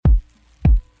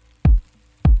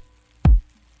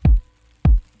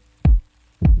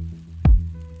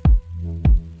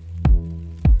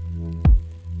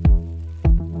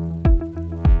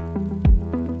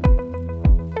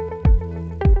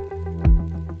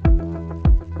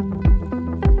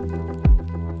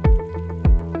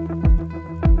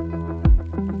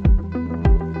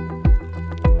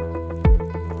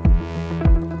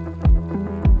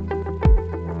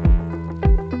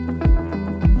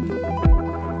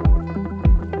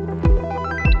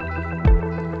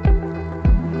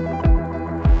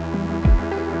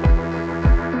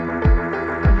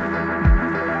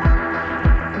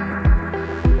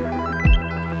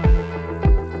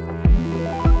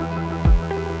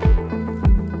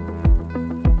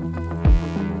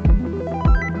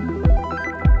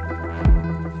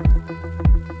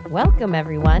Welcome,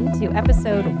 everyone, to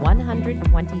episode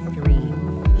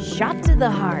 123, Shot to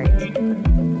the Heart.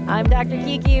 I'm Dr.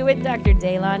 Kiki with Dr.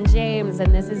 Daylon James,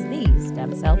 and this is the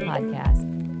Stem Cell Podcast.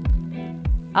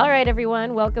 All right,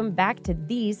 everyone, welcome back to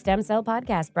the Stem Cell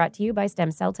Podcast, brought to you by Stem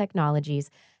Cell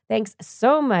Technologies. Thanks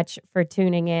so much for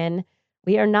tuning in.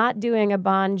 We are not doing a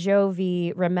Bon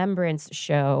Jovi remembrance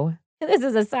show. This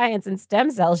is a science and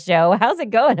stem cell show. How's it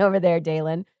going over there,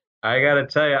 Daylon? I got to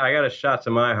tell you, I got a shot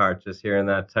to my heart just hearing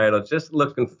that title. Just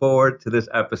looking forward to this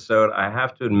episode. I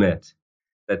have to admit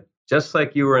that just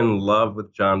like you were in love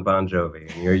with John Bon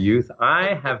Jovi in your youth,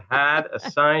 I have had a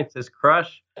scientist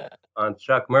crush on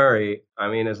Chuck Murry. I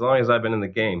mean, as long as I've been in the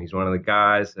game, he's one of the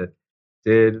guys that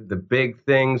did the big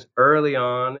things early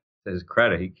on. To his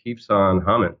credit, he keeps on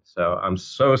humming. So I'm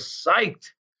so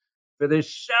psyched for this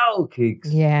show, Keeks.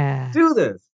 Yeah. Do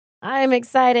this. I'm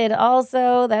excited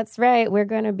also. That's right. We're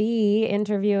going to be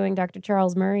interviewing Dr.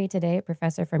 Charles Murry today,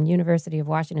 professor from University of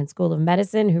Washington School of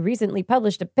Medicine, who recently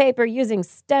published a paper using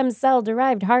stem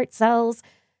cell-derived heart cells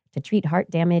to treat heart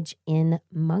damage in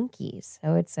monkeys.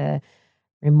 So it's a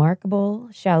remarkable,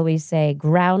 shall we say,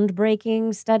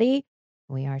 groundbreaking study.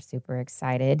 We are super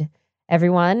excited.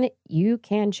 Everyone, you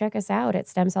can check us out at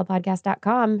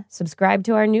stemcellpodcast.com. Subscribe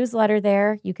to our newsletter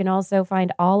there. You can also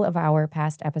find all of our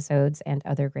past episodes and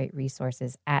other great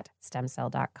resources at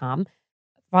stemcell.com.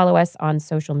 Follow us on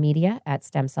social media at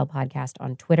Stem Cell Podcast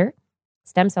on Twitter,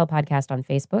 Stem Cell Podcast on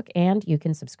Facebook, and you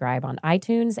can subscribe on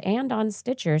iTunes and on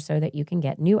Stitcher so that you can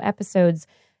get new episodes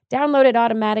downloaded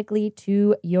automatically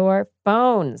to your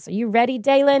phones. Are you ready,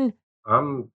 Daylon?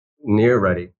 I'm near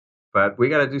ready. But we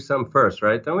got to do something first,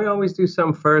 right? Don't we always do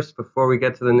something first before we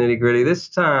get to the nitty gritty? This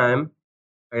time,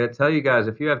 I got to tell you guys,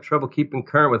 if you have trouble keeping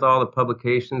current with all the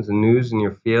publications and news in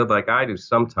your field, like I do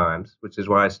sometimes, which is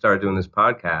why I started doing this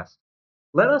podcast,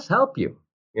 let us help you.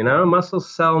 You know, Muscle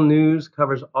Cell News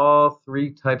covers all three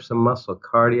types of muscle,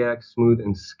 cardiac, smooth,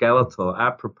 and skeletal.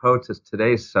 Apropos to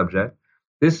today's subject,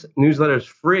 this newsletter is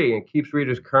free and keeps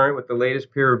readers current with the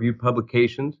latest peer-reviewed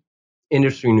publications,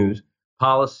 industry news,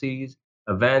 policies,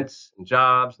 events and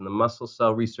jobs in the muscle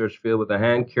cell research field with a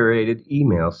hand-curated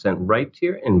email sent right to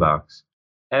your inbox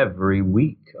every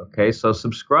week. Okay, so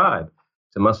subscribe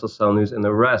to Muscle Cell News and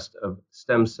the rest of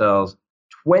Stem Cell's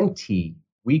 20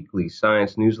 weekly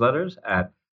science newsletters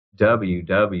at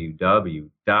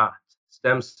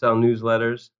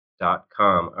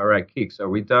www.stemcellnewsletters.com. All right, Keeks, are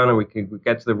we done? Or we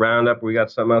get to the roundup? Or we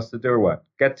got something else to do or what?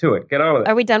 Get to it. Get on with it.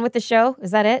 Are we done with the show? Is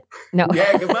that it? No.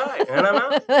 Yeah, goodbye. And I'm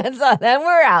out. That's all. Then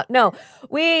we're out. No,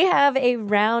 we have a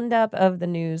roundup of the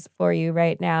news for you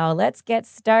right now. Let's get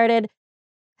started.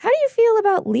 How do you feel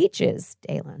about leeches,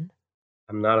 Daylon?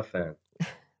 I'm not a fan.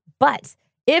 But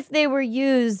if they were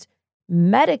used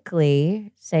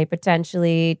medically, say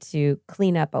potentially to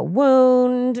clean up a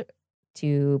wound,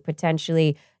 to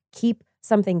potentially keep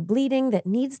something bleeding that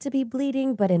needs to be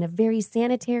bleeding, but in a very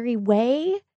sanitary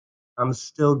way. I'm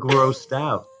still grossed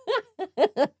out.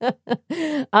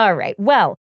 All right.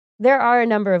 Well, there are a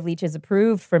number of leeches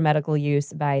approved for medical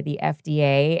use by the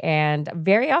FDA, and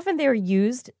very often they're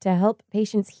used to help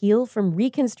patients heal from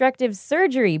reconstructive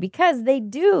surgery because they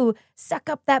do suck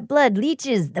up that blood.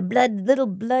 Leeches, the little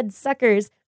blood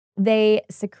suckers. They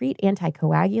secrete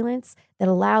anticoagulants that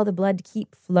allow the blood to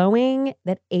keep flowing,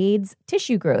 that aids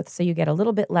tissue growth. So you get a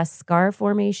little bit less scar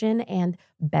formation and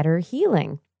better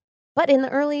healing. But in the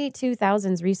early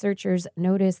 2000s, researchers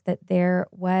noticed that there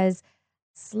was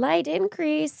slight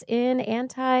increase in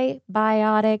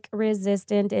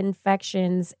antibiotic-resistant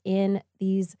infections in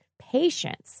these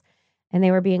patients. And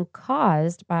they were being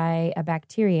caused by a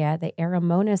bacteria, the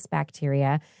Aeromonas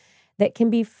bacteria, that can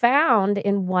be found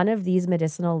in one of these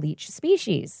medicinal leech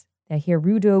species, the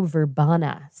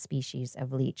Hirudoverbana species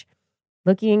of leech.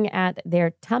 Looking at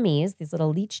their tummies, these little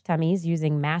leech tummies,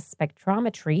 using mass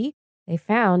spectrometry, they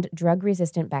found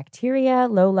drug-resistant bacteria,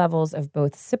 low levels of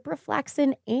both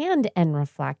ciprofloxacin and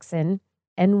enrofloxacin.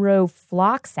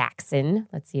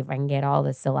 Let's see if I can get all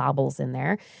the syllables in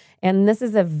there. And this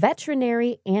is a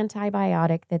veterinary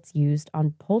antibiotic that's used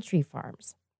on poultry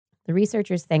farms. The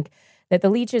researchers think that the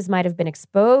leeches might have been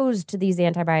exposed to these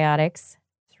antibiotics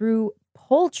through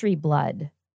poultry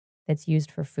blood that's used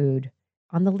for food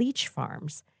on the leech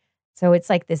farms. So it's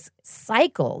like this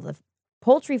cycle. The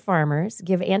poultry farmers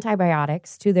give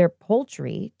antibiotics to their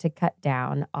poultry to cut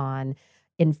down on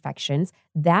infections.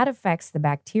 That affects the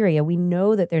bacteria. We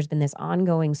know that there's been this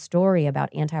ongoing story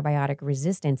about antibiotic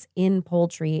resistance in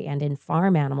poultry and in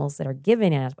farm animals that are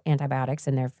given antibiotics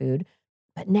in their food.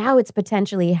 But now it's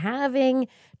potentially having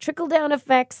trickle-down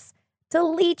effects to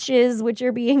leeches, which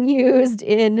are being used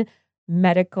in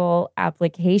medical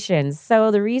applications. So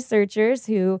the researchers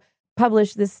who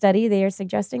published this study, they are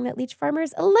suggesting that leech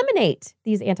farmers eliminate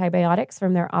these antibiotics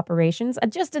from their operations.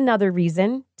 Just another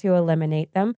reason to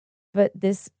eliminate them. But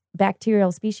this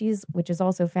bacterial species, which is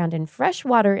also found in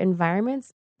freshwater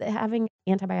environments, having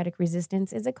antibiotic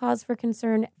resistance is a cause for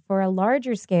concern for a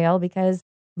larger scale because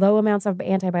low amounts of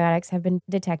antibiotics have been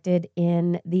detected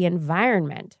in the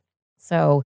environment.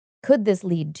 So could this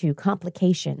lead to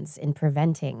complications in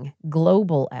preventing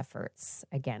global efforts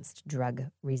against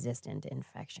drug-resistant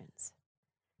infections?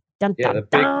 Dun, Yeah, the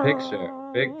dun,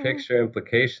 big dun. picture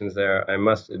implications there, I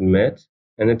must admit.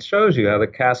 And it shows you how the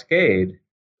cascade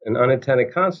and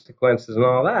unintended consequences and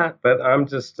all that, but I'm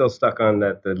just still stuck on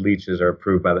that the leeches are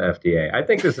approved by the FDA. I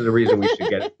think this is the reason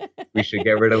we should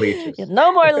get rid of leeches.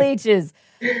 No more leeches.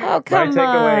 Oh, My come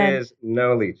takeaway on. is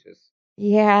no leeches.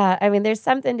 Yeah, I mean, there's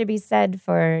something to be said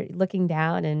for looking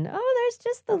down and, oh, there's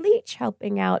just the leech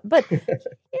helping out. But,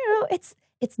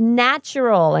 it's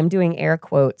natural. I'm doing air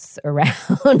quotes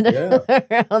around, Yeah,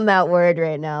 around that word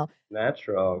right now.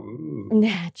 natural.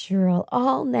 Natural,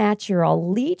 all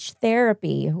natural. Leech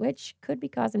therapy, which could be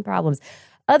causing problems.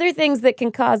 Other things that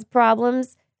can cause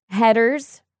problems,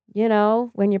 headers,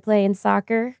 when you're playing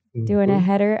soccer, doing a Mm-hmm.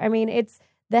 header. I mean, it's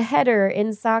the header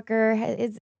in soccer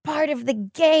is part of the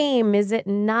game, is it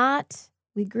not?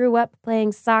 We grew up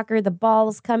playing soccer. The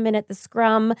balls come in at the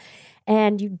scrum,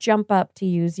 and you jump up to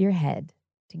use your head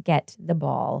to get the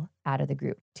ball out of the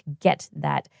group, to get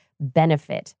that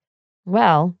benefit.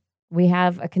 Well, we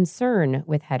have a concern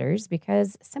with headers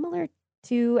because similar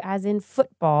to as in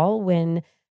football, when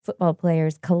football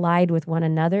players collide with one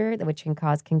another, which can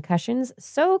cause concussions,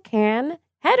 so can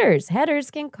headers.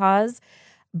 Headers can cause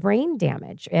brain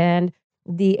damage and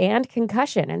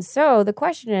concussion. And so the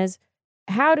question is,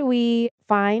 how do we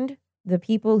find the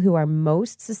people who are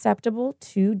most susceptible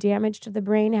to damage to the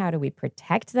brain? How do we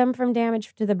protect them from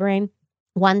damage to the brain?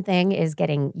 One thing is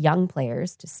getting young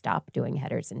players to stop doing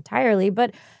headers entirely,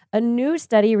 but a new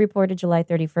study reported July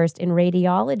 31st in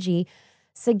Radiology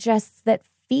suggests that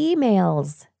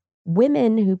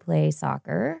women who play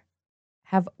soccer,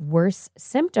 have worse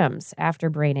symptoms after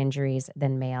brain injuries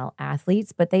than male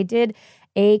athletes. But they did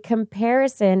a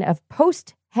comparison of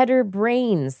post-header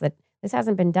brains. That this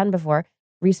hasn't been done before.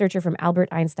 Researcher from Albert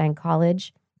Einstein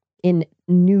College in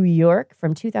New York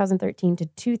from 2013 to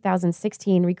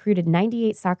 2016 recruited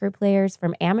 98 soccer players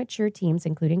from amateur teams,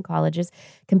 including colleges,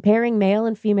 comparing male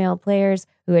and female players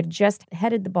who had just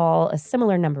headed the ball a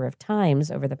similar number of times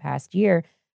over the past year.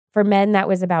 For men, that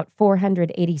was about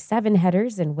 487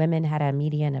 headers, and women had a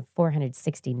median of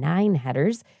 469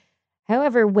 headers.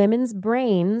 However, women's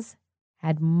brains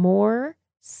had more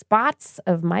spots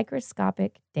of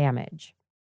microscopic damage.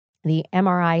 The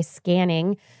MRI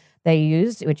scanning they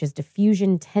used, which is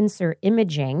diffusion tensor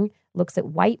imaging, looks at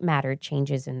white matter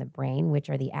changes in the brain, which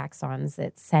are the axons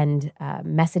that send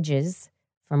messages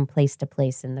from place to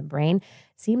place in the brain.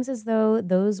 Seems as though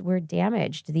those were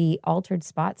damaged. The altered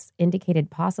spots indicated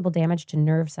possible damage to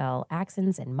nerve cell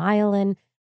axons and myelin.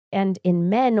 And in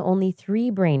men, only 3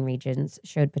 brain regions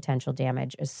showed potential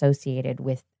damage associated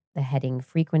with the heading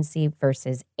frequency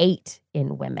versus 8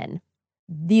 in women.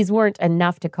 These weren't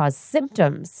enough to cause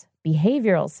symptoms,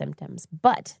 behavioral symptoms,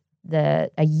 but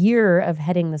a year of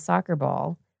heading the soccer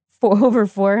ball for over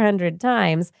 400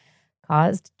 times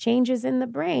caused changes in the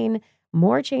brain,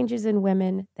 more changes in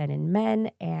women than in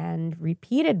men, and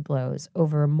repeated blows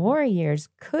over more years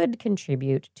could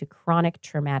contribute to chronic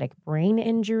traumatic brain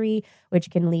injury, which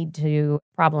can lead to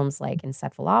problems like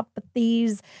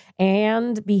encephalopathies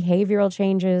and behavioral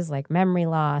changes like memory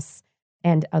loss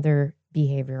and other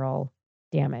behavioral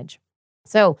damage.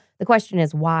 So the question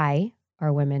is, why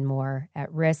are women more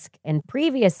at risk? And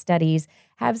previous studies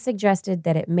have suggested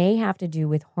that it may have to do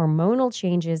with hormonal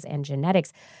changes and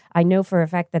genetics. I know for a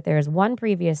fact that there is one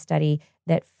previous study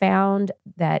that found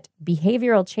that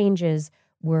behavioral changes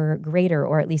were greater,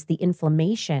 or at least the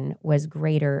inflammation was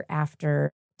greater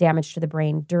after damage to the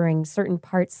brain during certain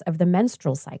parts of the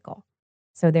menstrual cycle.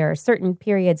 So there are certain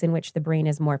periods in which the brain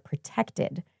is more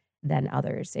protected than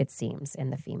others, it seems,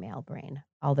 in the female brain,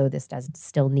 although this does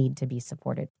still need to be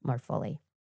supported more fully.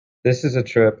 This is a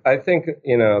trip. I think,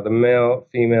 the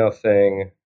male-female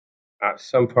thing,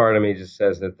 some part of me just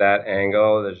says that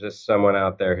angle, there's just someone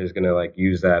out there who's going to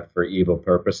use that for evil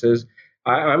purposes.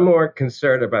 I'm more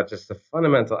concerned about just the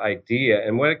fundamental idea.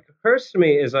 And what occurs to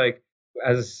me is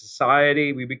as a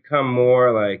society, we become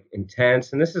more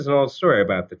intense. And this is an old story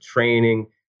about the training,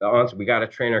 we got to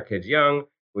train our kids young.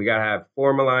 We got to have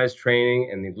formalized training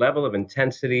and the level of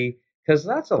intensity, because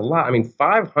that's a lot. I mean,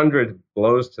 500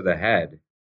 blows to the head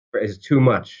is too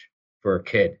much for a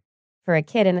kid. for a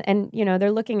kid. And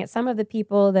they're looking at some of the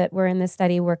people that were in this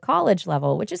study were college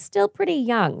level, which is still pretty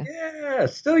young. Yeah,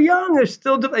 still young. They're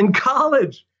still in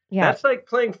college. Yeah. That's like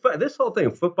playing this whole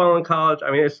thing, football in college. I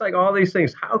mean, it's like all these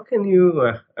things. How can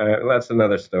you? That's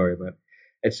another story, but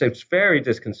it's very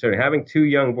disconcerting. Having two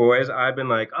young boys, I've been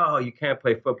like, oh, you can't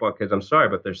play football, kids. I'm sorry,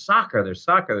 but there's soccer.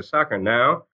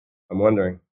 Now, I'm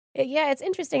wondering. Yeah, it's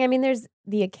interesting. I mean, there's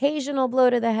the occasional blow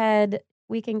to the head.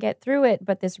 We can get through it,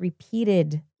 but this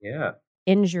repeated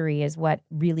injury is what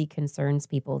really concerns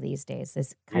people these days.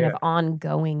 This kind of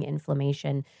ongoing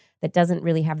inflammation that doesn't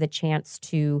really have the chance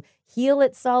to heal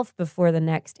itself before the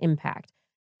next impact.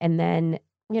 And then,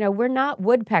 we're not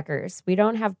woodpeckers. We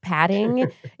don't have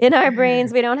padding in our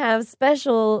brains. We don't have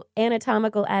special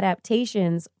anatomical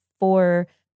adaptations for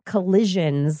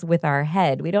collisions with our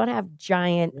head. We don't have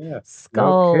giant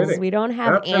skulls. No, we don't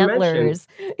have antlers.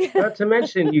 Not to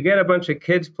mention, you get a bunch of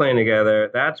kids playing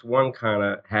together. That's one kind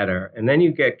of header. And then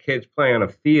you get kids playing on a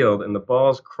field and the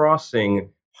ball's crossing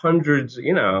hundreds,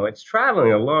 it's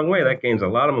traveling a long way. That gains a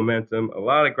lot of momentum, a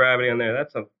lot of gravity on there.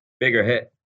 That's a bigger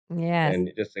hit. Yes.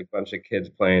 And just a bunch of kids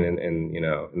playing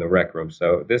in the rec room.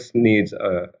 So this needs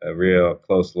a real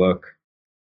close look.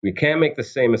 We can't make the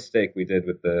same mistake we did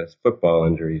with the football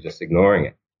injury, just ignoring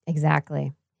it.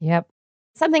 Exactly. Yep.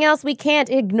 Something else we can't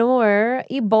ignore,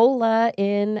 Ebola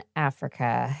in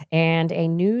Africa. And a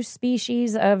new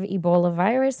species of Ebola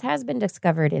virus has been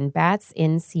discovered in bats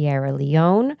in Sierra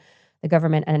Leone. The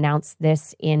government announced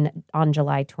this on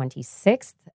July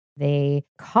 26th. They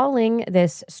calling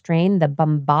this strain the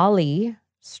Bambali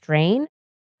strain.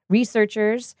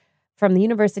 Researchers from the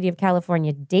University of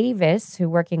California, Davis, who are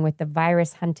working with the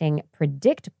Virus Hunting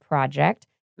Predict project,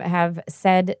 have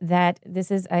said that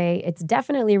it's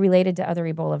definitely related to other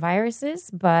Ebola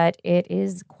viruses, but it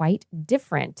is quite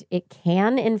different. It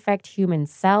can infect human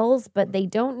cells, but they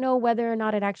don't know whether or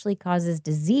not it actually causes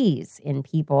disease in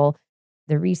people.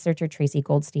 The researcher Tracy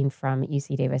Goldstein from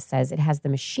UC Davis says it has the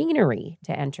machinery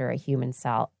to enter a human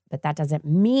cell, but that doesn't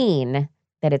mean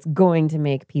that it's going to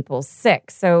make people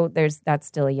sick. So that's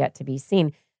still yet to be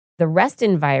seen. The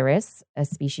Restin virus, a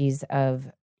species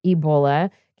of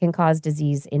Ebola, can cause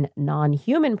disease in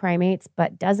non-human primates,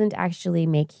 but doesn't actually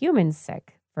make humans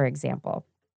sick, for example.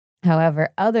 However,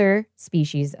 other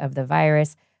species of the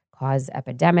virus cause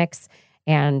epidemics,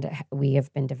 and we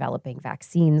have been developing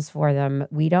vaccines for them.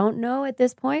 We don't know at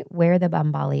this point where the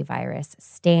Bambali virus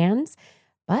stands,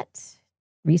 but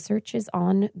research is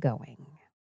ongoing.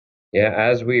 Yeah,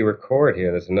 as we record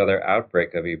here, there's another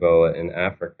outbreak of Ebola in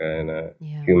Africa in a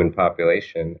human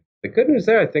population. The good news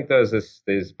there, I think, though, is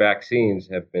these vaccines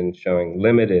have been showing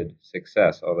limited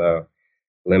success, although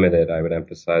limited, I would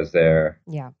emphasize there.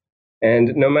 Yeah.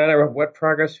 And no matter what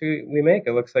progress we make,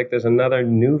 it looks like there's another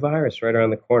new virus right around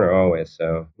the corner always,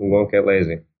 so we won't get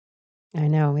lazy. I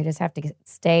know. We just have to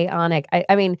stay on it.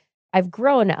 I mean, I've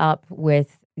grown up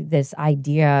with this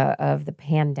idea of the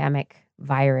pandemic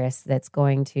virus that's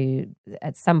going to,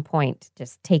 at some point,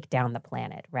 just take down the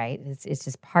planet, right? It's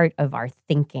just part of our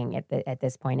thinking at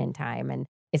this point in time. And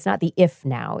it's not the if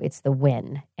now, it's the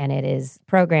when. And it is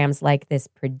programs like this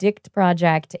Predict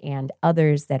project and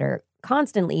others that are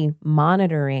constantly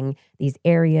monitoring these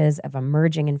areas of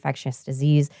emerging infectious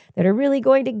disease that are really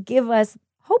going to give us,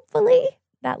 hopefully,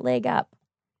 that leg up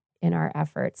in our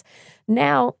efforts.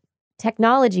 Now,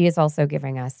 technology is also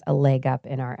giving us a leg up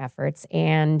in our efforts.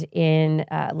 And in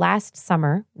last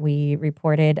summer, we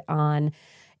reported on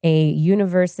a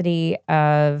University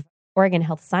of Oregon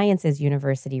Health Sciences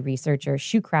University researcher,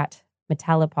 Shukrat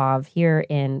Metalipov, here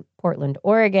in Portland,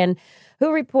 Oregon,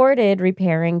 who reported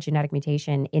repairing genetic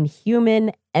mutation in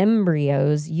human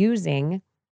embryos using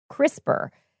CRISPR.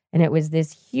 And it was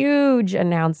this huge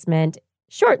announcement,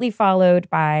 shortly followed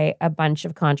by a bunch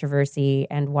of controversy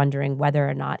and wondering whether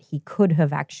or not he could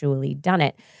have actually done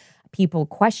it. People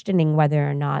questioning whether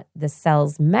or not the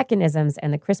cell's mechanisms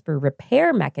and the CRISPR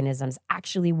repair mechanisms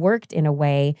actually worked in a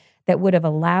way that would have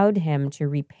allowed him to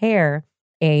repair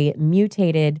a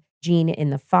mutated gene in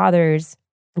the father's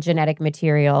genetic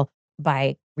material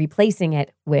by replacing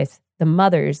it with the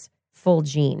mother's full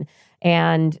gene.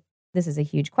 And this is a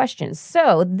huge question.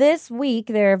 So this week,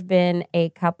 there have been a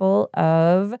couple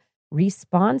of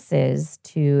responses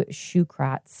to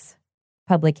Shukrat's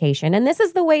publication. And this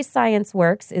is the way science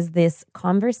works, is this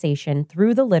conversation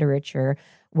through the literature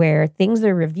where things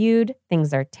are reviewed,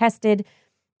 things are tested,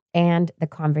 and the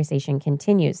conversation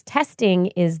continues. Testing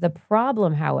is the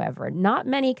problem, however. Not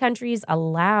many countries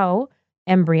allow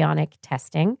embryonic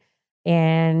testing,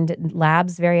 and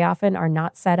labs very often are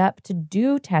not set up to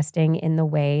do testing in the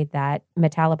way that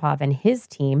Metalipov and his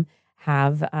team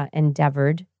have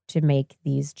endeavored to make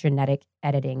these genetic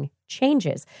editing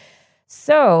changes.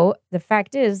 So the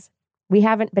fact is, we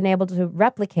haven't been able to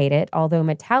replicate it, although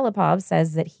Metalopov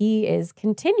says that he is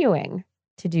continuing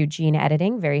to do gene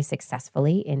editing very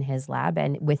successfully in his lab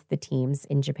and with the teams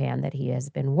in Japan that he has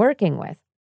been working with.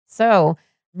 So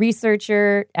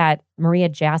researcher at Maria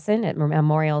Jasson at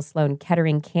Memorial Sloan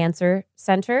Kettering Cancer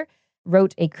Center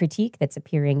wrote a critique that's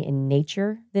appearing in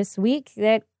Nature this week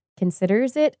that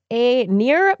considers it a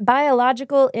near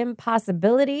biological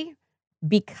impossibility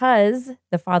because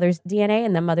the father's DNA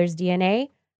and the mother's DNA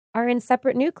are in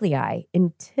separate nuclei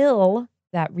until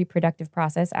that reproductive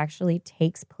process actually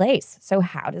takes place. So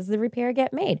how does the repair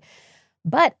get made?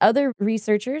 But other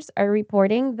researchers are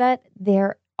reporting that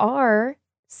there are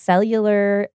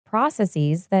cellular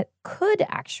processes that could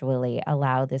actually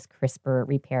allow this CRISPR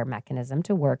repair mechanism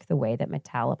to work the way that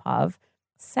Metalopov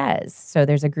says. So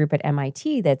there's a group at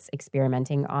MIT that's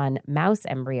experimenting on mouse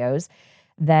embryos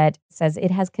that says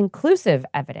it has conclusive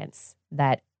evidence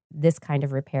that this kind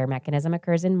of repair mechanism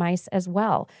occurs in mice as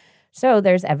well. So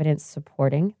there's evidence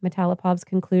supporting Metalopov's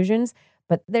conclusions,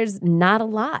 but there's not a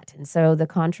lot. And so the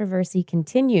controversy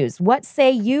continues. What say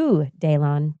you,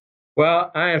 Daylon?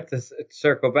 Well, I have to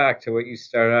circle back to what you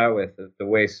started out with, the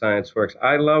way science works.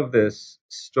 I love this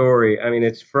story. I mean,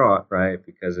 it's fraught, right?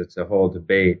 Because it's a whole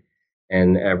debate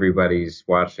and everybody's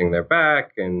watching their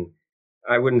back. And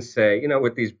I wouldn't say,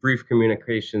 with these brief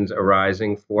communications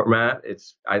arising format,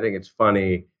 I think it's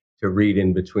funny to read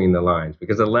in between the lines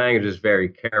because the language is very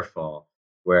careful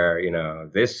where,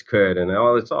 this could, and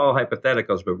it's all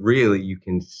hypotheticals, but really you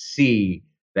can see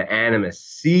the animus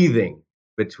seething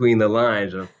between the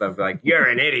lines of like, you're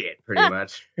an idiot, pretty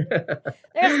much.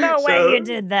 There's no way you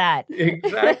did that.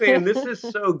 Exactly. And this is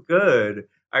so good.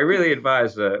 I really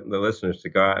advise the listeners to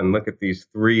go out and look at these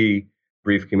 3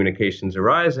 brief communications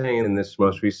arising in this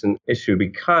most recent issue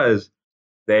because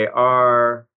they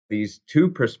are these 2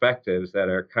 perspectives that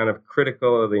are kind of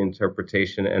critical of the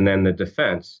interpretation and then the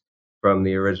defense from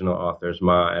the original authors,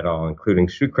 Ma et al., including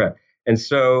Shukret. And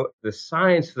so the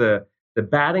science, the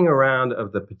batting around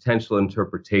of the potential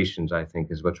interpretations, I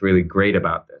think, is what's really great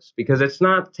about this, because it's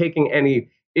not taking any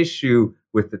issue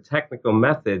with the technical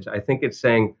methods. I think it's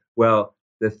saying, well,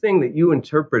 the thing that you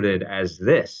interpreted as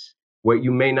this, what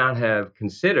you may not have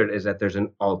considered is that there's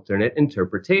an alternate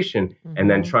interpretation, and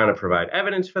then trying to provide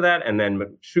evidence for that. And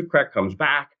then Shukret comes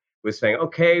back with saying,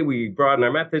 okay, we broaden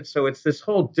our methods. So it's this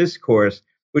whole discourse,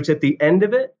 which at the end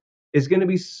of it is going to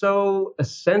be so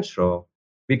essential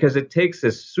because it takes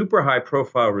this super high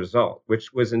profile result,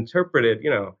 which was interpreted,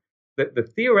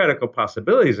 the theoretical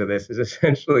possibilities of this is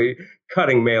essentially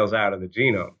cutting males out of the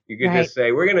genome. You could just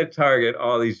say, we're going to target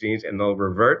all these genes and they'll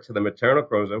revert to the maternal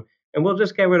chromosome and we'll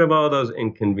just get rid of all those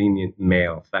inconvenient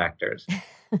male factors.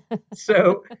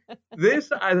 So this,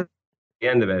 at the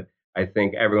end of it, I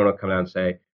think everyone will come down and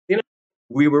say,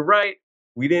 we were right.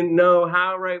 We didn't know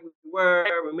how right we were.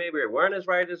 Maybe we weren't as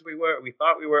right as we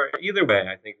thought we were. Either way,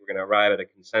 I think we're going to arrive at a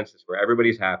consensus where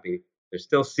everybody's happy. They're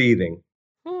still seething,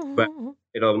 but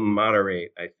it'll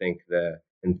moderate, I think, the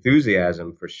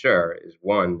enthusiasm for sure is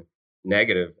one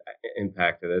negative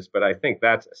impact of this. But I think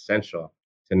that's essential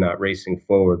to not racing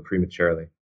forward prematurely.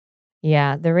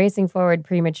 Yeah, the racing forward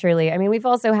prematurely. I mean, we've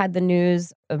also had the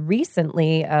news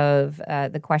recently of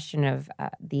the question of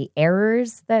the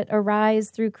errors that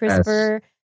arise through CRISPR. Yes.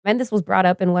 And this was brought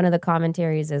up in one of the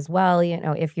commentaries as well.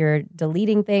 If you're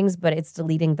deleting things, but it's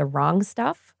deleting the wrong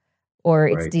stuff or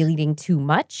it's deleting too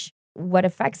much, what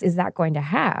effects is that going to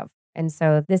have? And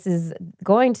so this is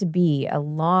going to be a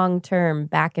long-term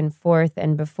back and forth.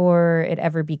 And before it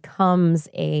ever becomes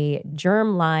a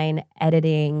germline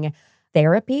editing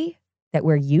therapy that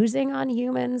we're using on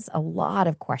humans, a lot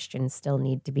of questions still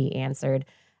need to be answered.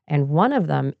 And one of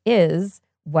them is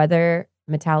whether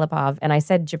Metalopov, and I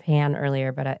said Japan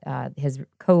earlier, but his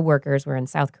co-workers were in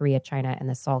South Korea, China, and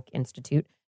the Salk Institute,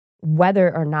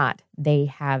 whether or not they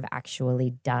have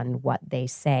actually done what they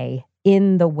say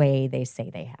in the way they say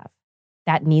they have.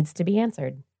 That needs to be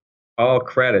answered. All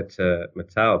credit to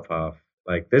Metalopov.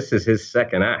 Like, this is his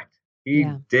second act. He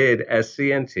did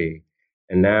SCNT.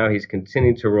 And now he's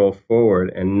continued to roll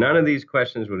forward. And none of these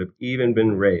questions would have even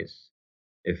been raised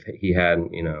if he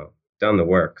hadn't, done the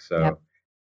work. So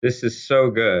this is so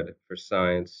good for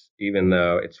science, even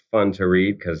though it's fun to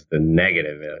read because the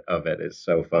negative of it is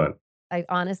so fun. I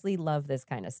honestly love this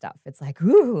kind of stuff. It's like,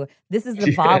 ooh, this is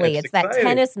the volley. It's exciting. That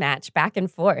tennis match back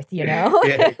and forth, Yeah,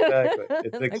 exactly.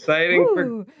 It's exciting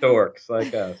for dorks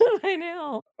like us. I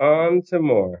know. On to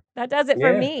more. That does it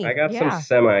for me. I got some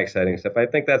semi-exciting stuff. I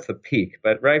think that's the peak,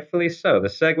 but rightfully so. The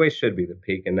segue should be the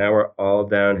peak, and now we're all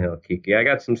downhill, Kiki. I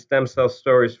got some stem cell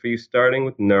stories for you, starting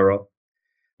with neural.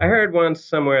 I heard once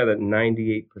somewhere that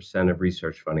 98% of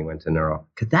research funding went to neural.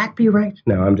 Could that be right?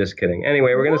 No, I'm just kidding.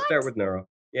 Anyway, we're going to start What? with neural.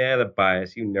 Yeah, the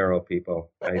bias, you neural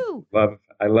people. Woohoo!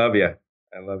 I love you.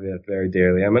 I love you very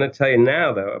dearly. I'm going to tell you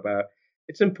now, though, about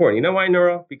it's important. You know why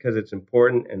neural? Because it's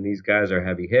important, and these guys are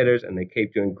heavy hitters, and they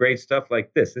keep doing great stuff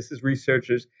like this. This is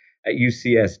researchers at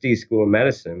UCSD School of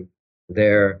Medicine.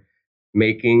 They're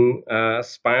making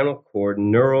spinal cord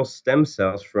neural stem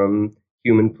cells from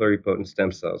human pluripotent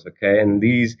stem cells. Okay, and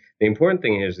the important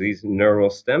thing is these neural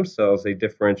stem cells, they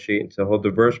differentiate into a whole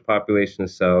diverse population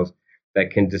of cells that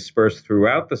can disperse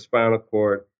throughout the spinal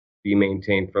cord, be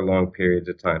maintained for long periods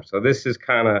of time. So this is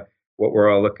kind of what we're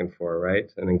all looking for,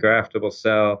 right? An engraftable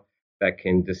cell that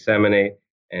can disseminate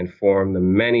and form the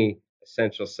many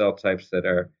essential cell types that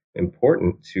are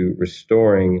important to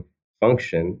restoring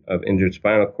function of injured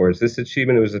spinal cords. This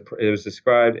achievement was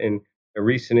described in a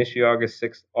recent issue, August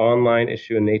 6th, online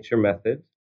issue in Nature Methods.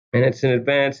 And it's an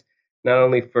advance not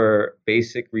only for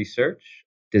basic research,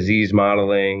 disease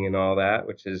modeling and all that,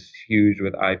 which is huge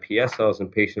with iPS cells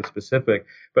and patient specific,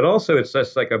 but also it's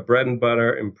just like a bread and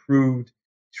butter, improved,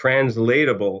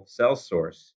 translatable cell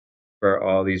source for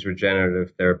all these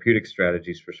regenerative therapeutic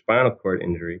strategies for spinal cord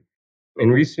injury.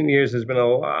 In recent years, there's been a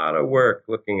lot of work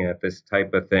looking at this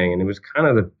type of thing, and it was kind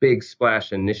of the big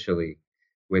splash initially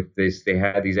with this. They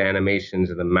had these animations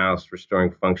of the mouse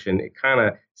restoring function. It kind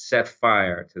of set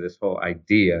fire to this whole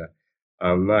idea.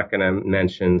 I'm not going to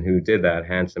mention who did that,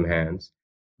 Handsome Hands.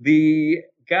 The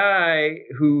guy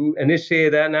who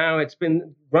initiated that, now it's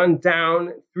been run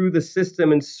down through the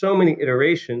system in so many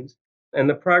iterations, and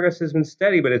the progress has been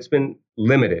steady, but it's been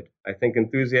limited. I think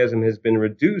enthusiasm has been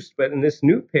reduced. But in this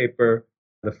new paper,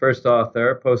 the first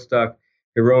author, postdoc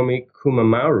Hiromi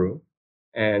Kumamaru,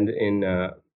 and in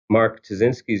Mark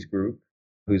Tazinski's group,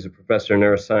 who's a professor of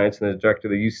neuroscience and the director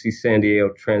of the UC San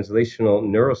Diego Translational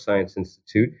Neuroscience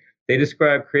Institute, they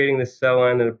describe creating this cell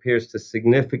line that appears to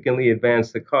significantly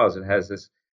advance the cause. It has this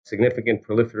significant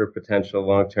proliferative potential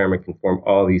long-term. It can form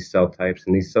all these cell types.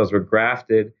 And these cells were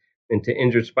grafted into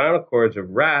injured spinal cords of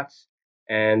rats,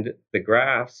 and the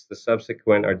grafts, the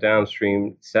subsequent or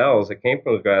downstream cells that came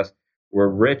from the grafts, were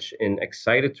rich in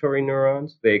excitatory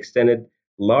neurons. They extended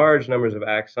large numbers of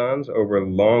axons over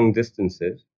long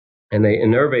distances, and they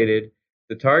innervated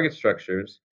the target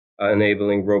structures,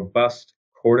 enabling robust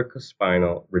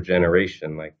corticospinal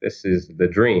regeneration. Like, this is the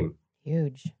dream.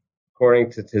 Huge.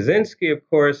 According to Tazinski, of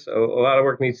course, a lot of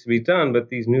work needs to be done, but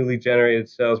these newly generated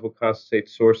cells will constitute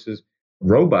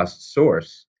robust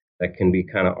source that can be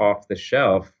kind of off the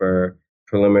shelf for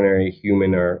preliminary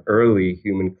human or early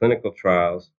human clinical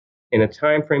trials in a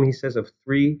time frame, he says, of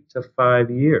 3 to 5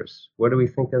 years. What do we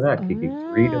think of that, Kiki?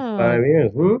 3 to 5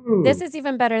 years. This is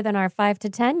even better than our 5 to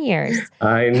 10 years.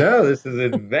 I know, this is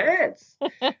advanced.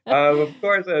 Of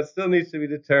course, it still needs to be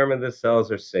determined the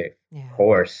cells are safe. Yeah. Of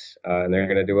course. And they're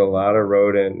going to do a lot of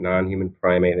rodent, non-human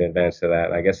primate in advance of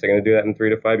that. I guess they're going to do that in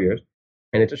 3 to 5 years.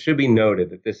 And it should be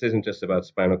noted that this isn't just about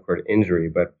spinal cord injury,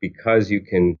 but because you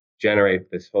can generate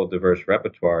this whole diverse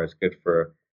repertoire, it's good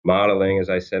for modeling, as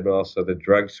I said, but also the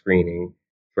drug screening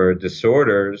for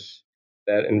disorders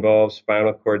that involve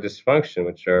spinal cord dysfunction,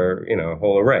 which are, a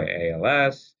whole array: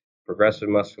 ALS, progressive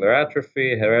muscular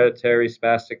atrophy, hereditary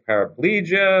spastic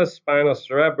paraplegia, spinal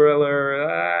cerebellar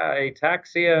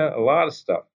ataxia, a lot of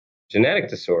stuff. Genetic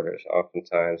disorders,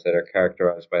 oftentimes, that are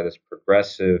characterized by this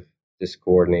progressive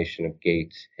discoordination of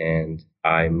gait and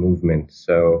eye movement.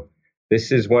 So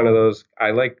this is one of those, I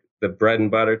like the bread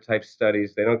and butter type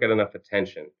studies. They don't get enough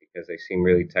attention because they seem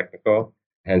really technical,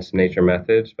 hence Nature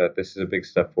Methods, but this is a big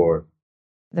step forward.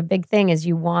 The big thing is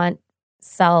you want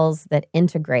cells that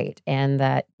integrate and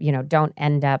that, don't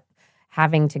end up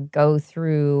having to go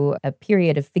through a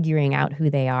period of figuring out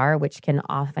who they are, which can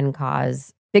often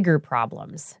cause bigger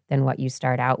problems than what you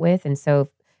start out with. And so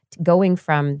going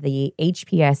from the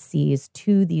HPSCs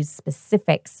to these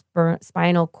specific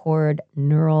spinal cord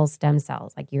neural stem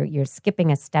cells, like you're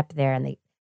skipping a step there, and the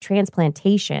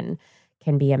transplantation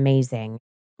can be amazing.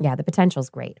 Yeah, the potential's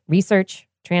great. Research,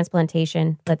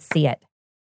 transplantation, let's see it.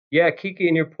 Yeah, Kiki,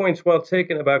 and your point's well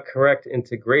taken about correct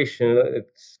integration.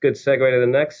 It's a good segue to the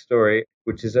next story,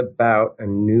 which is about a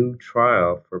new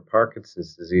trial for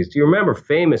Parkinson's disease. Do you remember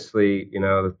famously,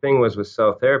 the thing was with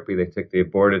cell therapy, they took the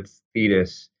aborted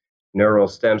fetus neural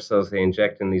stem cells they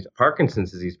inject in these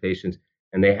Parkinson's disease patients,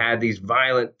 and they had these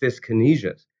violent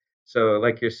dyskinesias. So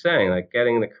like you're saying, like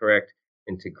getting the correct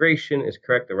integration is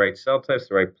correct, the right cell types,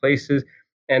 the right places.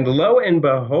 And lo and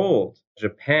behold,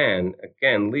 Japan,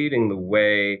 again, leading the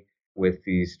way with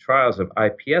these trials of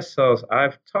iPS cells.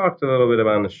 I've talked a little bit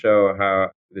about on the show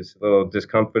how it's a little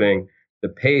discomforting, the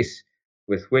pace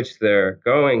with which they're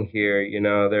going here,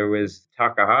 there was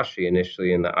Takahashi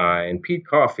initially in the eye and Pete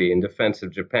Coffey in defense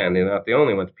of Japan. They're not the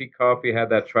only ones. Pete Coffey had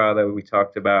that trial that we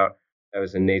talked about. That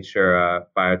was in Nature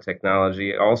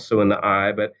Biotechnology, also in the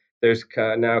eye. But there's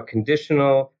now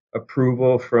conditional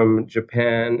approval from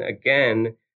Japan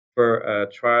again for a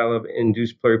trial of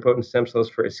induced pluripotent stem cells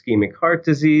for ischemic heart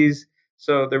disease.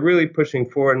 So they're really pushing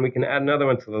forward, and we can add another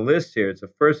one to the list here. It's a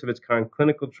first of its kind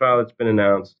clinical trial that's been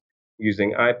announced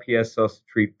using iPS cells to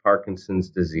treat Parkinson's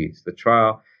disease. The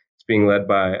trial is being led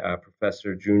by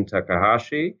Professor Jun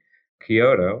Takahashi,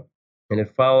 Kyoto, and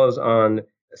it follows on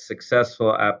a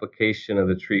successful application of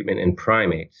the treatment in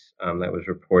primates that was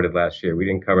reported last year. We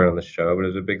didn't cover it on the show, but it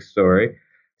was a big story.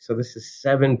 So this is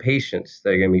 7 patients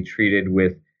that are going to be treated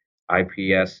with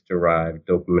iPS-derived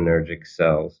dopaminergic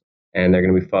cells, and they're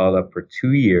going to be followed up for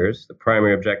 2 years. The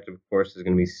primary objective, of course, is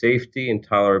going to be safety and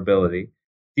tolerability.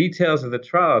 Details of the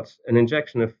trial: it's an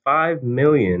injection of 5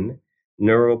 million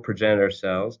neural progenitor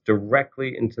cells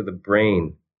directly into the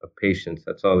brain of patients.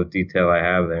 That's all the detail I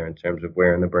have there in terms of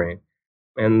where in the brain.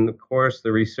 And of course,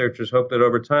 the researchers hope that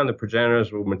over time, the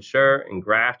progenitors will mature and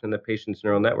graft in the patient's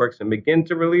neural networks and begin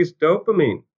to release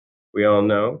dopamine. We all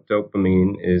know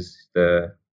dopamine is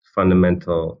the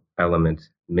fundamental element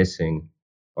missing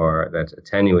or that's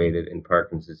attenuated in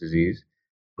Parkinson's disease,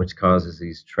 which causes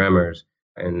these tremors.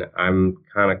 And I'm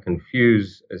kind of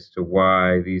confused as to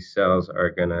why these cells are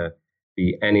going to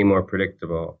be any more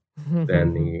predictable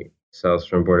than the cells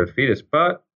from aborted fetus.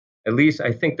 But at least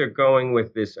I think they're going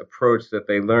with this approach that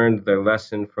they learned their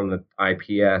lesson from the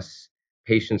IPS,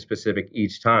 patient-specific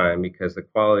each time, because the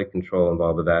quality control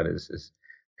involved with that is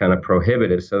kind of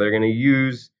prohibitive. So they're going to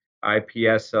use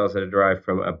iPS cells that are derived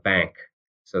from a bank.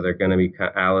 So they're going to be kind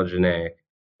of allogeneic,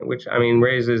 which, I mean,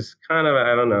 raises kind of,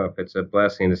 I don't know if it's a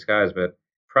blessing in disguise, but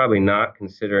probably not,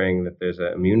 considering that there's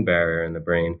an immune barrier in the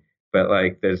brain. But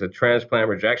like there's a transplant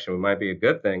rejection, it might be a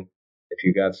good thing if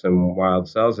you got some wild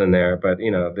cells in there. But,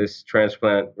 this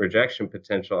transplant rejection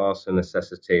potential also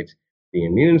necessitates the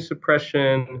immune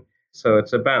suppression. So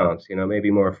it's a balance,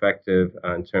 maybe more effective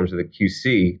in terms of the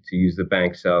QC to use the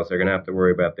bank cells. They're going to have to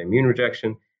worry about the immune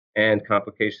rejection and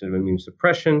complications of immune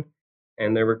suppression.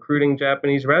 And they're recruiting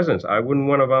Japanese residents. I wouldn't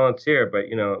want to volunteer, but,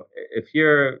 if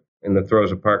you're in the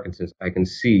throes of Parkinson's, I can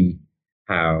see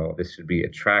how this would be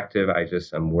attractive.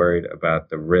 I'm worried about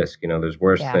the risk. There's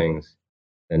worse things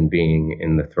than being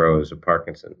in the throes of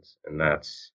Parkinson's. And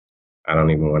I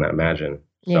don't even want to imagine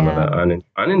some of the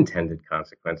unintended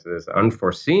consequences,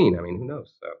 unforeseen. I mean, who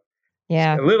knows? So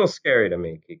it's a little scary to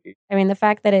me, Kiki. I mean, the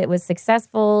fact that it was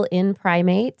successful in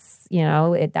primates,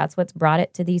 that's what's brought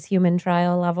it to these human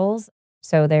trial levels.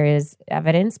 So there is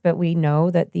evidence, but we know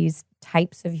that these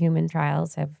types of human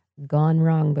trials have gone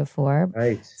wrong before.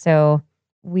 Right. So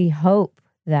we hope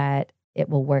that it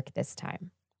will work this time,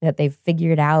 that they've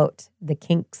figured out the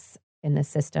kinks in the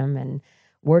system and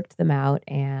worked them out,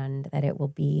 and that it will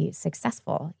be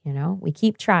successful. We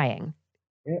keep trying.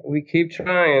 Yeah, we keep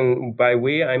trying. By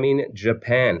we, I mean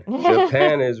Japan.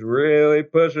 Japan is really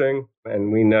pushing,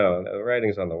 and we know the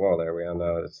writing's on the wall there. We all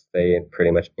know they pretty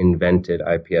much invented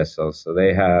iPS cells, so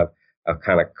they have a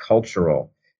kind of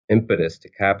cultural impetus to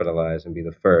capitalize and be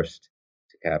the first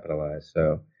to capitalize.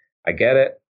 So I get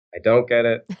it. I don't get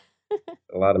it.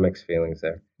 A lot of mixed feelings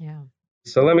there. Yeah.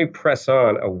 So let me press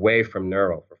on away from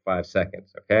neural for 5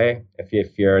 seconds, okay?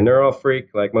 If you're a neural freak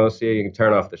like most of you can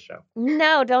turn off the show.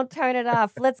 No, don't turn it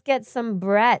off. Let's get some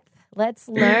breadth. Let's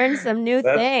learn some new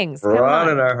things. Come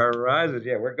broaden our horizons.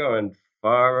 Yeah, we're going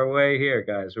far away here,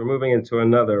 guys. We're moving into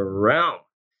another realm.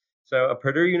 So a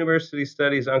Purdue University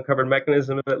study has uncovered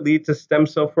mechanisms that lead to stem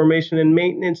cell formation and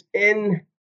maintenance in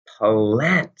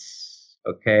plants,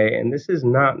 okay? And this is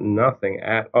not nothing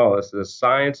at all. This is a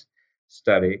science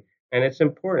study. And it's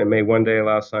important. It may one day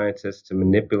allow scientists to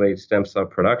manipulate stem cell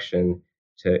production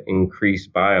to increase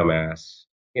biomass,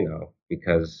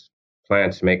 because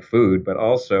plants make food, but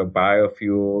also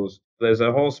biofuels. There's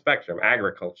a whole spectrum.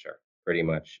 Agriculture, pretty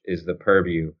much, is the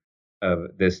purview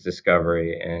of this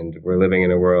discovery. And we're living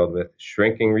in a world with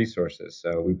shrinking resources,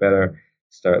 so we better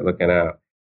start looking out.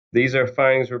 These are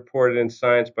findings reported in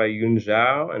Science by Yun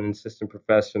Zhao, an assistant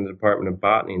professor in the Department of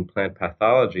Botany and Plant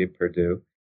Pathology at Purdue.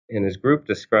 And his group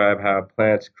describe how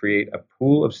plants create a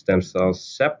pool of stem cells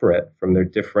separate from their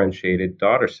differentiated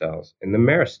daughter cells in the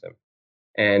meristem.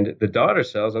 And the daughter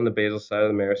cells on the basal side of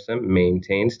the meristem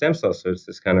maintain stem cells. So it's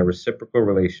this kind of reciprocal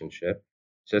relationship.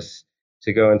 Just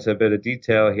to go into a bit of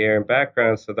detail here and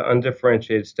background, so the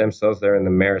undifferentiated stem cells there in the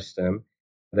meristem,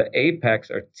 the apex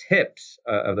are tips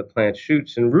of the plant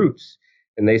shoots and roots.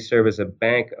 And they serve as a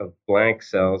bank of blank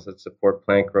cells that support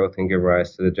plant growth and give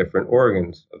rise to the different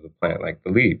organs of the plant, like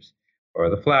the leaves. or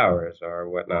the flowers or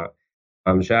whatnot.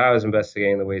 Zhao is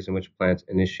investigating the ways in which plants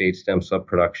initiate stem cell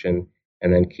production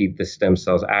and then keep the stem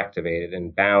cells activated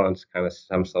and balance kind of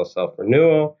stem cell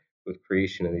self-renewal with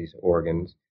creation of these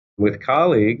organs. With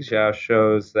colleagues, Zhao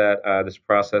shows that this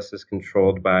process is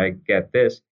controlled by, get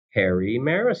this, hairy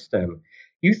meristem.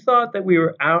 You thought that we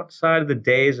were outside of the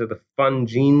days of the fun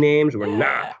gene names? We're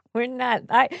not. We're not.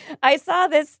 I saw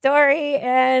this story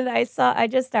and I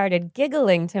just started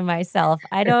giggling to myself.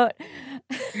 I don't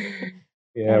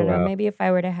know. Maybe if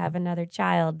I were to have another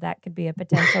child, that could be a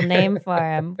potential name for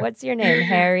him. What's your name,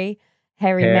 Harry?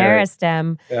 Harry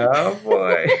Meristem. Oh,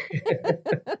 boy.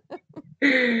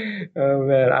 Oh,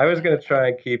 man. I was going to try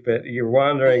and keep it. You're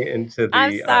wandering into the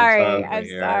I'm sorry.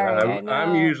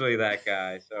 I'm usually that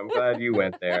guy, so I'm glad you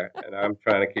went there, and I'm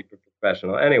trying to keep it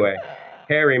professional. Anyway,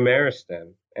 Harry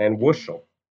Meristem and Wuschel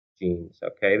genes,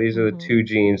 okay? These are the two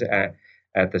genes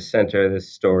at the center of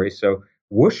this story. So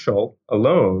Wuschel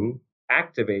alone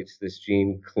activates this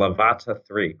gene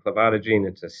clavata3. Clavata gene,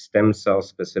 it's a stem cell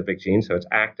specific gene, so it's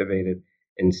activated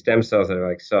in stem cells that are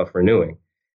like self-renewing.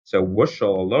 So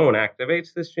Wuschel alone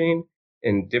activates this gene.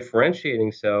 In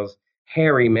differentiating cells,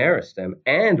 hairy meristem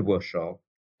and Wuschel,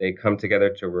 they come together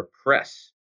to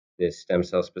repress this stem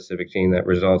cell specific gene that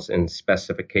results in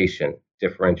specification,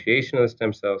 differentiation of the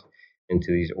stem cells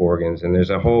into these organs. And there's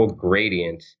a whole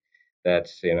gradient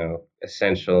that's,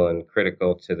 essential and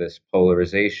critical to this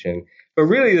polarization. But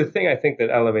really the thing I think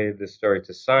that elevated this story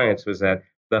to science was that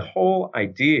the whole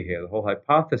idea here, the whole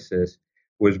hypothesis,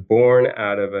 was born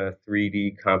out of a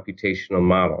 3D computational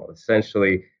model.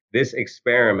 Essentially, this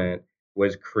experiment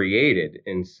was created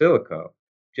in silico,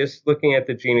 just looking at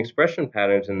the gene expression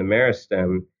patterns in the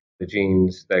meristem, the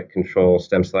genes that control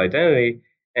stem cell identity,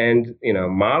 and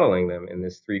modeling them in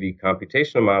this 3D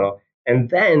computational model.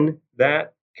 And then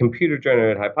that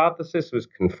computer-generated hypothesis was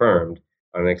confirmed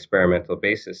on an experimental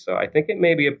basis. So I think it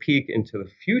may be a peek into the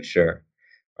future,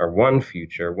 or one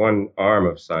arm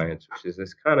of science, which is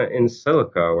this kind of in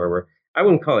silico where I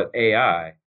wouldn't call it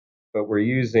AI, but we're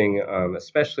using,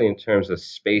 especially in terms of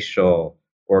spatial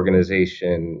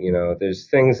organization, there's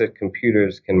things that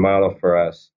computers can model for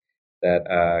us that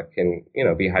can,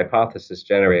 be hypothesis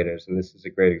generators. And this is a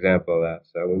great example of that.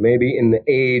 So we may be in the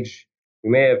age,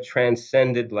 we may have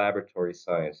transcended laboratory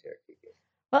science here.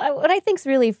 Well, what I think is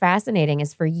really fascinating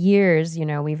is for years,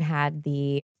 we've had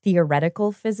the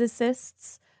theoretical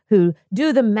physicists who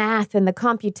do the math and the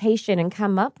computation and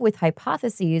come up with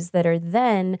hypotheses that are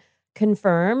then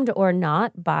confirmed or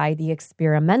not by the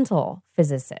experimental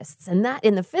physicists. And that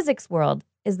in the physics world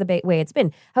is the way it's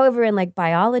been. However, in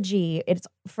biology,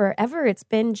 it's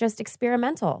been just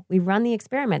experimental. We run the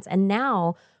experiments. And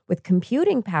now with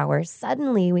computing power,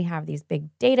 suddenly we have these big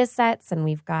data sets and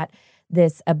we've got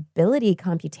this ability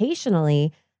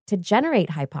computationally to generate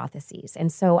hypotheses. And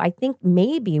so I think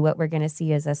maybe what we're going to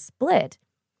see is a split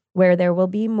where there will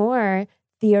be more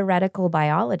theoretical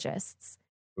biologists.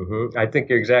 Mm-hmm. I think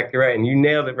you're exactly right. And you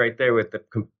nailed it right there with the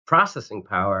processing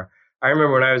power. I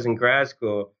remember when I was in grad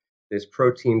school, this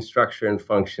protein structure and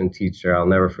function teacher, I'll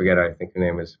never forget her. I think her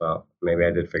name is, maybe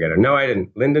I did forget her. No, I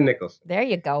didn't. Linda Nicholson. There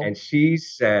you go. And she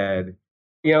said,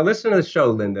 listen to the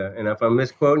show, Linda, and if I'm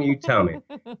misquoting you, tell me.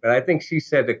 But I think she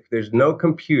said that there's no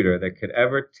computer that could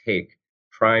ever take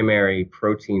primary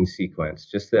protein sequence,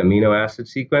 just the amino acid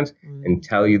sequence, and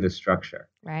tell you the structure.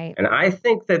 Right. And I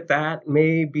think that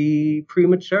may be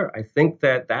premature. I think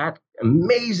that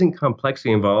amazing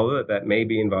complexity involved with it, that may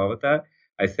be involved with that.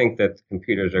 I think that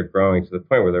computers are growing to the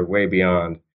point where they're way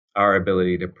beyond our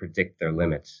ability to predict their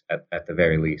limits at the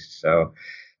very least. So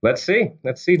let's see,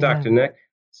 Dr. Nick,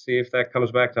 see if that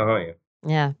comes back to haunt you.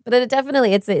 Yeah, but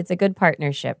it's a good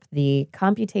partnership. The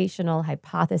computational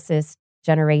hypothesis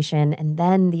generation and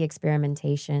then the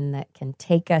experimentation that can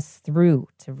take us through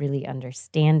to really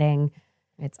understanding.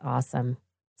 It's awesome.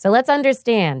 So let's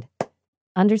understand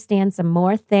some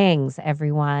more things,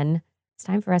 everyone. It's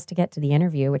time for us to get to the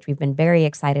interview, which we've been very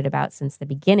excited about since the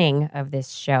beginning of this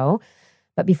show.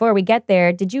 But before we get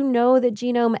there, did you know that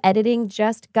genome editing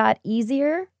just got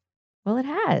easier? Well, it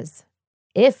has.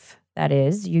 If, that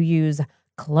is, you use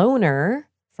Cloner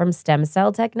from Stem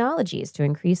Cell Technologies to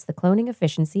increase the cloning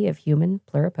efficiency of human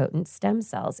pluripotent stem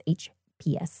cells,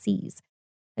 HPSCs.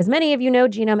 As many of you know,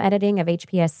 genome editing of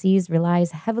HPSCs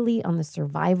relies heavily on the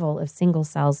survival of single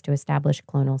cells to establish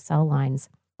clonal cell lines.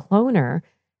 Cloner,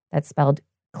 that's spelled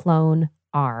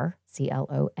Clone-R,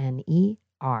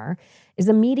 C-L-O-N-E-R, is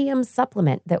a medium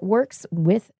supplement that works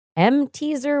with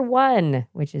mTeaser1,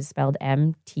 which is spelled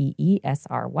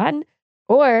M-T-E-S-R-1,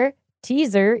 or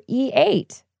Teaser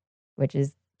E8, which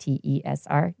is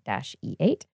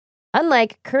TESR-E8.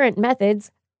 Unlike current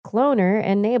methods, Cloner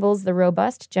enables the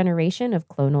robust generation of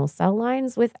clonal cell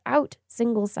lines without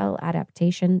single-cell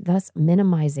adaptation, thus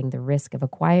minimizing the risk of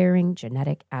acquiring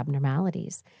genetic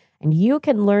abnormalities. And you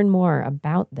can learn more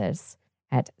about this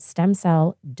at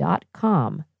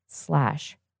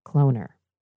stemcell.com/cloner.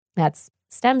 That's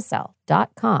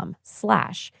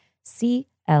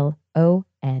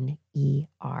stemcell.com/CLONER.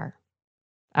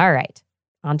 All right,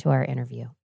 on to our interview.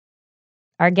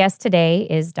 Our guest today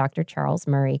is Dr. Charles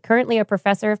Murry, currently a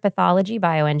professor of pathology,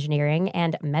 bioengineering,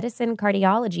 and medicine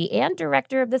cardiology, and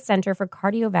director of the Center for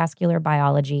Cardiovascular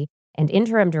Biology and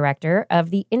interim director of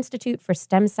the Institute for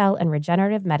Stem Cell and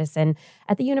Regenerative Medicine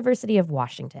at the University of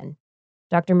Washington.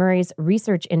 Dr. Murray's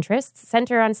research interests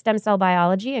center on stem cell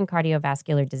biology and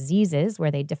cardiovascular diseases, where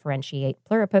they differentiate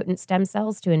pluripotent stem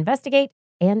cells to investigate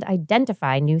and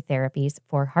identify new therapies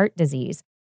for heart disease.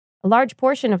 A large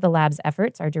portion of the lab's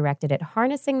efforts are directed at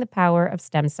harnessing the power of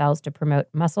stem cells to promote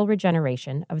muscle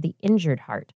regeneration of the injured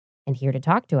heart. And here to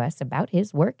talk to us about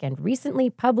his work and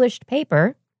recently published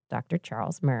paper, Dr.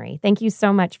 Charles Murry. Thank you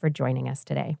so much for joining us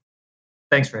today.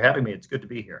 Thanks for having me. It's good to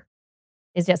be here.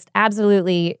 It's just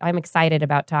absolutely, I'm excited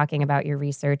about talking about your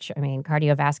research. I mean,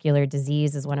 cardiovascular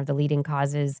disease is one of the leading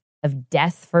causes of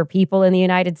death for people in the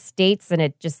United States, and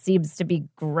it just seems to be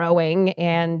growing,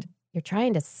 and you're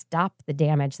trying to stop the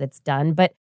damage that's done.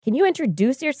 But can you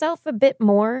introduce yourself a bit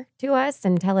more to us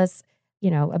and tell us,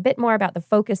 a bit more about the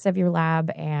focus of your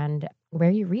lab and where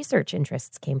your research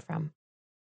interests came from?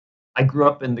 I grew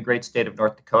up in the great state of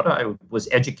North Dakota. I was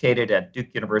educated at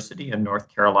Duke University in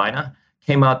North Carolina,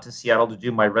 came out to Seattle to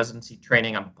do my residency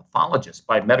training. I'm a pathologist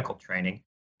by medical training.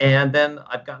 And then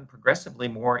I've gotten progressively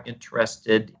more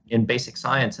interested in basic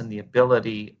science and the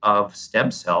ability of stem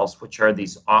cells, which are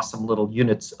these awesome little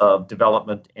units of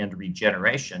development and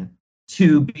regeneration,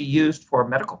 to be used for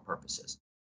medical purposes.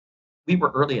 We were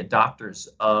early adopters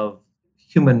of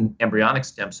human embryonic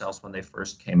stem cells when they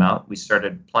first came out. We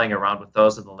started playing around with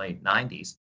those in the late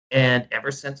 90s. And ever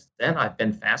since then, I've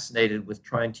been fascinated with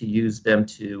trying to use them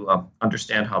to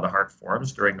understand how the heart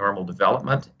forms during normal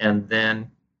development, and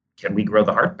then can we grow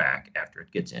the heart back after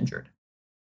it gets injured?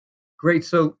 Great.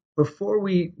 So before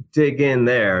we dig in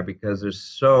there, because there's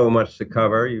so much to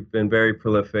cover, you've been very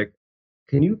prolific.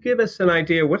 Can you give us an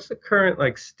idea? What's the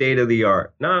current state of the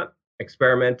art? Not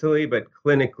experimentally, but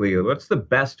clinically. What's the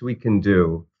best we can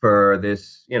do for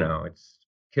this? It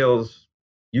kills.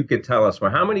 You could tell us more.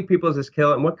 How many people does this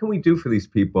kill, and what can we do for these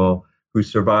people who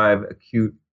survive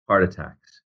acute heart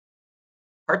attacks?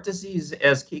 Heart disease,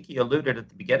 as Kiki alluded at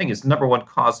the beginning, is the number one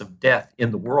cause of death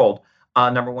in the world,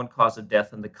 number one cause of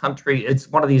death in the country. It's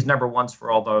one of these number ones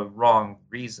for all the wrong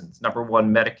reasons. Number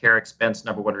one, Medicare expense,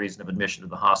 number one reason of admission to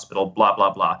the hospital, blah,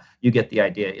 blah, blah. You get the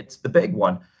idea. It's the big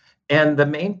one. And the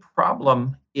main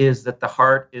problem is that the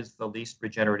heart is the least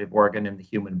regenerative organ in the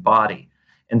human body.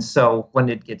 And so when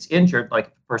it gets injured, like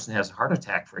if a person has a heart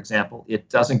attack, for example, it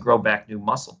doesn't grow back new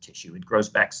muscle tissue. It grows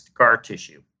back scar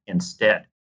tissue instead.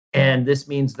 And this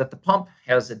means that the pump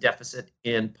has a deficit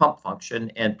in pump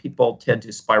function, and people tend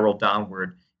to spiral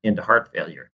downward into heart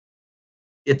failure.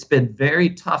 It's been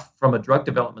very tough from a drug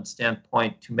development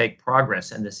standpoint to make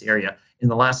progress in this area. In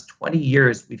the last 20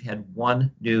 years, we've had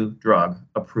one new drug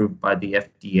approved by the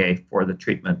FDA for the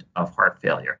treatment of heart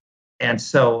failure. And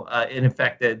so, in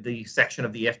fact, the section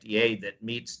of the FDA that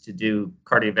meets to do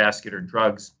cardiovascular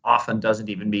drugs often doesn't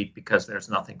even meet because there's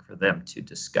nothing for them to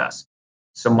discuss.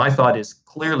 So my thought is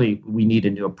clearly we need a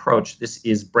new approach. This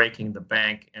is breaking the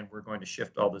bank, and we're going to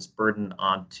shift all this burden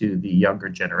onto the younger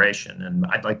generation. And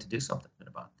I'd like to do something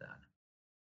about that.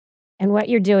 And what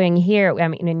you're doing here, I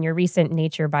mean, in your recent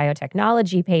Nature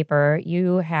Biotechnology paper,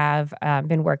 you have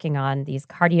been working on these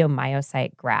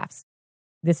cardiomyocyte grafts.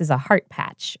 This is a heart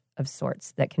patch of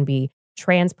sorts that can be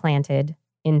transplanted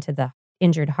into the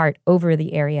injured heart over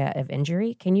the area of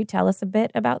injury. Can you tell us a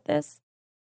bit about this?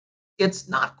 It's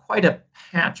not quite a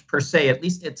patch per se. At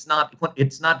least it's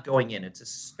not going in. It's a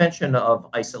suspension of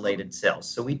isolated cells.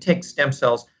 So we take stem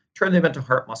cells, turn them into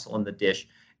heart muscle in the dish,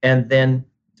 and then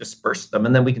disperse them.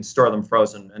 And then we can store them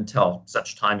frozen until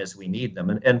such time as we need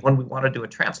them. And when we want to do a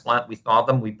transplant, we thaw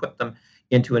them, we put them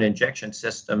into an injection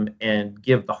system and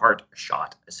give the heart a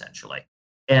shot, essentially.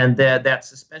 And that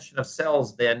suspension of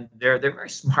cells, then they're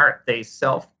very smart. They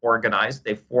self-organize.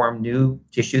 They form new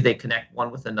tissue. They connect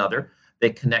one with another. They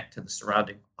connect to the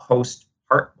surrounding host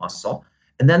heart muscle,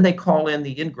 and then they call in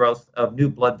the ingrowth of new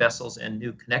blood vessels and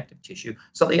new connective tissue.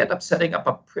 So they end up setting up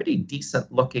a pretty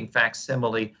decent looking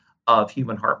facsimile of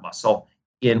human heart muscle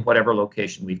in whatever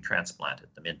location we've transplanted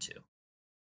them into.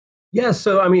 Yeah,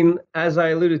 so I mean, as I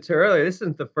alluded to earlier, this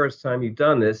isn't the first time you've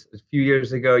done this. A few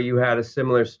years ago, you had a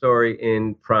similar story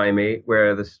in primate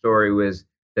where the story was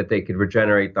that they could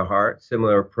regenerate the heart,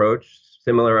 similar approach,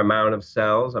 similar amount of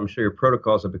cells. I'm sure your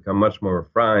protocols have become much more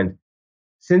refined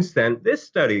since then. This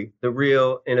study, the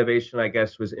real innovation, I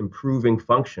guess, was improving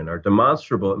function or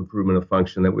demonstrable improvement of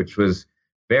function, which was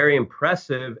very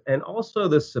impressive. And also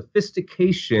the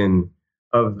sophistication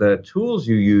of the tools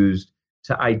you used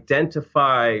to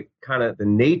identify kind of the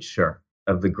nature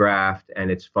of the graft and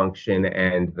its function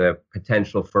and the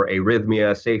potential for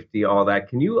arrhythmia, safety, all that.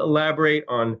 Can you elaborate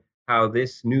on how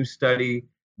this new study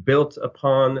built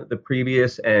upon the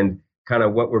previous and kind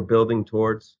of what we're building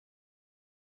towards?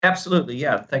 Absolutely,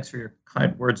 yeah. Thanks for your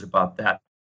kind words about that.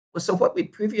 Well, so what we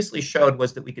previously showed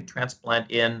was that we could transplant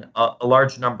in a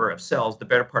large number of cells, the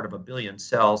better part of 1 billion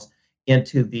cells,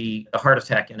 into the heart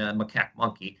attack in a macaque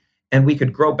monkey, and we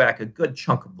could grow back a good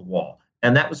chunk of the wall.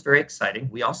 And that was very exciting.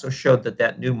 We also showed that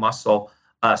that new muscle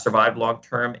survived long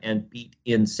term and beat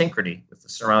in synchrony with the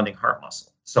surrounding heart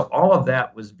muscle. So all of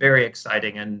that was very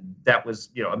exciting, and that was,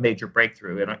 a major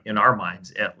breakthrough in our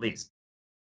minds, at least.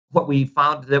 What we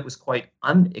found that was quite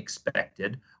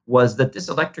unexpected was that this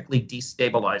electrically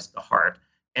destabilized the heart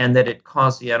and that it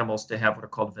caused the animals to have what are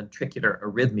called ventricular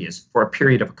arrhythmias for a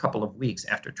period of a couple of weeks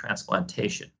after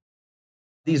transplantation.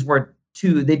 These weren't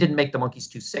they didn't make the monkeys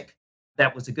too sick.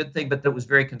 That was a good thing, but that was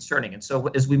very concerning. And so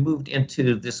as we moved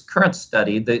into this current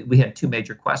study, we had two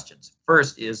major questions.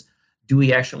 First is, do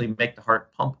we actually make the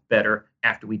heart pump better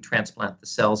after we transplant the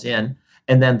cells in?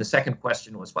 And then the second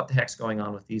question was, what the heck's going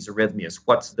on with these arrhythmias?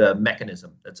 What's the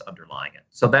mechanism that's underlying it?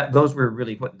 So those were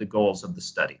really what the goals of the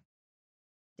study.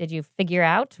 Did you figure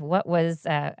out what was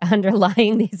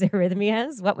underlying these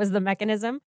arrhythmias? What was the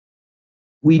mechanism?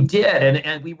 We did,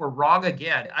 and we were wrong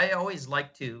again. I always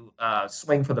like to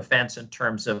swing for the fence in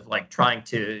terms of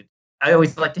I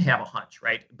always like to have a hunch,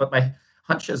 right? But my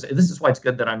hunch is, this is why it's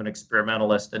good that I'm an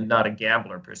experimentalist and not a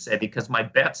gambler per se, because my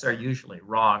bets are usually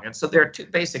wrong. And so there are two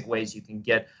basic ways you can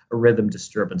get a rhythm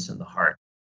disturbance in the heart.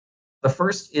 The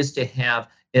first is to have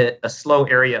a slow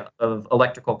area of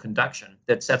electrical conduction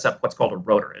that sets up what's called a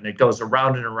rotor, and it goes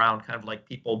around and around, kind of like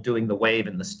people doing the wave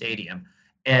in the stadium.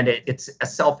 And it's a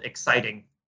self-exciting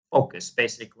focus,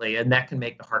 basically, and that can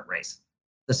make the heart race.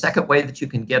 The second way that you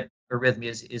can get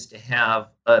arrhythmias is to have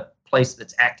a place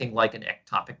that's acting like an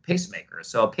ectopic pacemaker.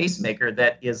 So a pacemaker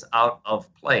that is out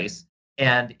of place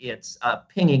and it's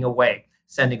pinging away,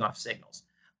 sending off signals.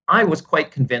 I was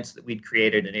quite convinced that we'd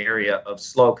created an area of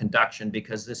slow conduction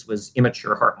because this was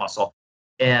immature heart muscle,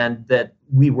 and that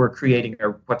we were creating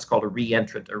what's called a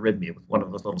reentrant arrhythmia with one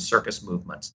of those little circus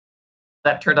movements.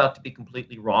 That turned out to be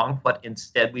completely wrong. What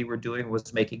instead we were doing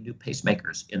was making new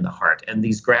pacemakers in the heart. And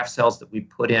these graft cells that we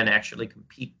put in actually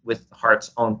compete with the heart's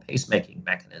own pacemaking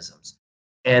mechanisms.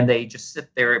 And they just sit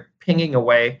there pinging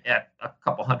away at a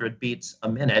couple hundred beats a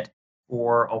minute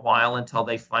for a while until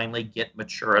they finally get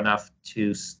mature enough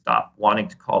to stop wanting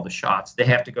to call the shots. They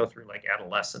have to go through like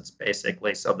adolescence,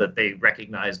 basically, so that they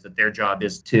recognize that their job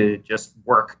is to just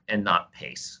work and not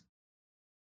pace.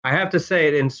 I have to say,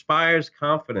 it inspires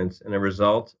confidence in a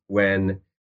result when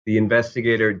the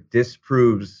investigator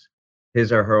disproves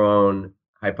his or her own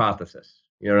hypothesis.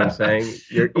 You know what I'm saying?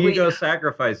 Your ego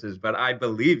sacrifices, but I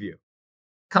believe you.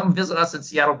 Come visit us in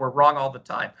Seattle. We're wrong all the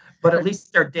time, but at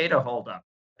least our data hold up.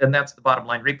 And that's the bottom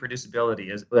line.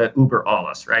 Reproducibility is uber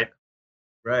alles, right?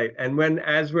 Right. And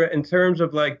as we're in terms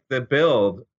of like the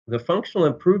build, the functional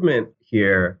improvement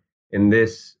here in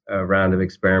this round of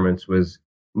experiments was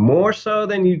more so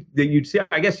than you'd see.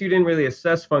 I guess you didn't really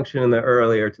assess function in the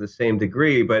earlier to the same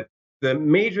degree, but the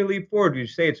major leap forward, you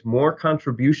say it's more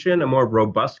contribution, a more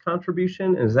robust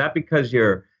contribution? Is that because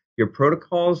your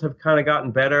protocols have kind of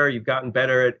gotten better? You've gotten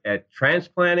better at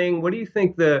transplanting? What do you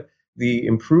think the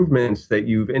improvements that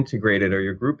you've integrated or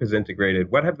your group has integrated,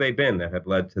 what have they been that have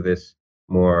led to this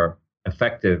more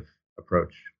effective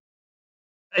approach?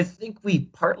 I think we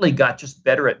partly got just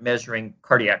better at measuring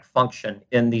cardiac function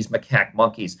in these macaque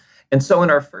monkeys. And so in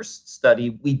our first study,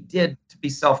 to be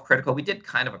self-critical, we did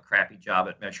kind of a crappy job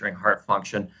at measuring heart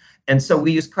function. And so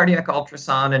we used cardiac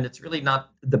ultrasound, and it's really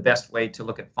not the best way to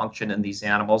look at function in these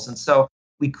animals. And so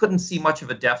we couldn't see much of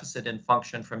a deficit in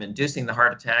function from inducing the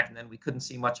heart attack, and then we couldn't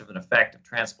see much of an effect of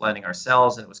transplanting our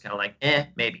cells, and it was kind of like,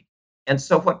 maybe. And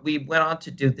so what we went on to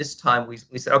do this time, we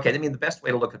said, okay, the best way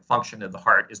to look at function of the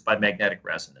heart is by magnetic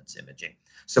resonance imaging.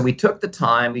 So we took the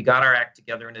time, we got our act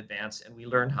together in advance, and we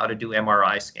learned how to do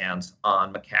MRI scans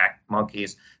on macaque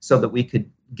monkeys so that we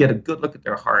could get a good look at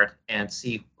their heart and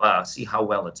see how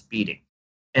well it's beating.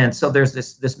 And so there's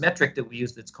this metric that we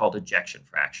use that's called ejection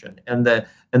fraction. And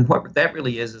what that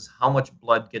really is how much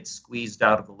blood gets squeezed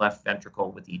out of the left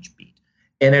ventricle with each beat.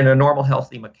 And in a normal,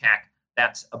 healthy macaque,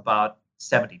 that's about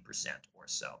 70% or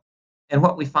so. And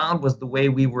what we found was the way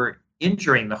we were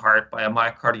injuring the heart by a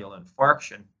myocardial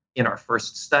infarction in our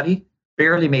first study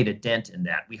barely made a dent in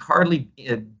that. We hardly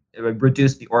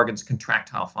reduced the organ's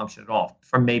contractile function at all,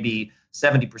 from maybe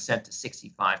 70% to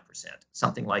 65%,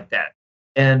 something like that.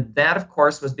 And that, of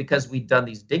course, was because we'd done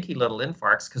these dinky little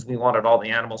infarcts because we wanted all the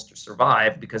animals to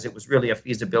survive, because it was really a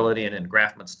feasibility and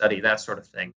engraftment study, that sort of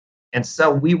thing. And so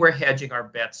we were hedging our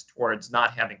bets towards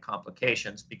not having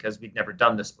complications because we'd never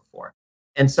done this before.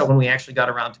 And so when we actually got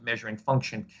around to measuring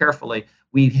function carefully,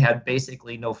 we had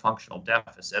basically no functional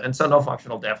deficit. And so no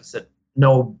functional deficit,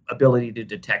 no ability to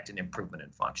detect an improvement in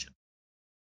function.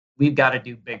 We've got to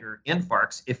do bigger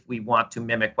infarcts if we want to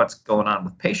mimic what's going on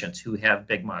with patients who have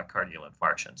big myocardial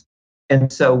infarctions.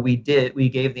 And so we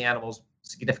gave the animals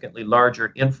significantly larger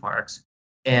infarcts,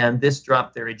 and this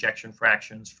dropped their ejection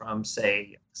fractions from,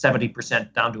 say,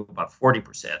 70% down to about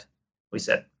 40%. We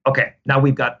said, okay, now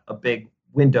we've got a big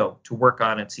window to work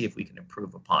on and see if we can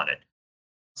improve upon it.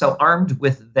 So armed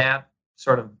with that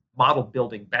sort of model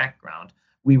building background,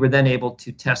 we were then able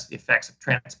to test the effects of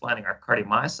transplanting our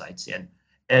cardiomyocytes in.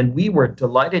 And we were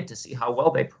delighted to see how well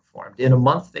they performed. In a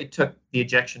month, they took the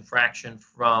ejection fraction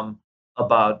from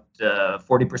about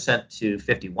 40% to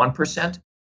 51%.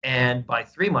 And by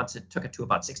 3 months, it took it to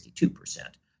about 62%.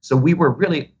 So we were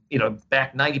really,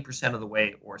 back 90% of the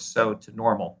way or so to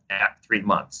normal at 3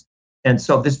 months. And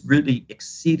so this really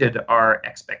exceeded our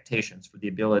expectations for the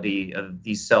ability of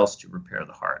these cells to repair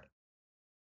the heart.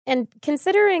 And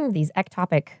considering these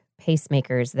ectopic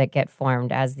pacemakers that get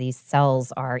formed as these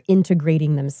cells are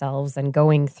integrating themselves and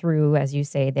going through, as you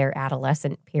say, their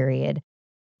adolescent period,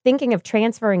 thinking of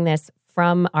transferring this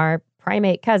from our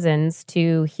primate cousins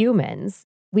to humans,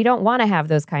 we don't want to have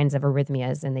those kinds of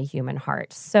arrhythmias in the human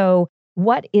heart. So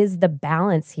what is the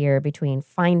balance here between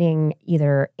finding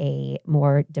either a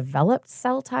more developed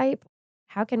cell type?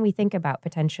 How can we think about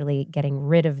potentially getting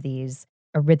rid of these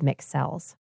arrhythmic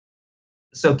cells?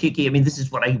 So, Kiki, this is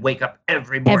what I wake up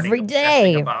every morning every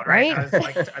day about, right? I was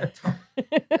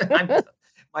like,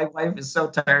 my wife is so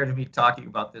tired of me talking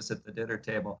about this at the dinner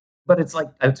table, but it's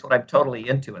what I'm totally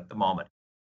into at the moment.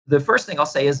 The first thing I'll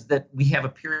say is that we have a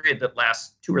period that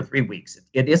lasts 2 or 3 weeks.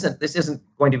 This isn't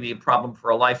going to be a problem for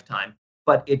a lifetime,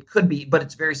 but it could be, but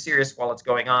it's very serious while it's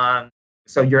going on.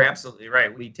 So you're absolutely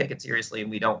right. We take it seriously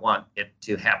and we don't want it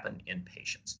to happen in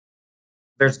patients.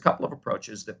 There's a couple of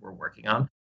approaches that we're working on.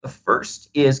 The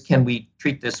first is, can we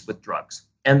treat this with drugs?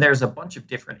 And there's a bunch of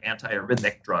different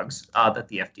antiarrhythmic drugs that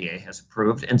the FDA has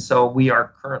approved. And so we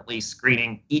are currently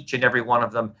screening each and every one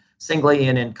of them singly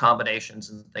and in combinations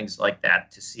and things like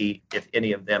that to see if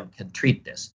any of them can treat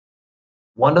this.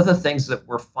 One of the things that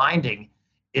we're finding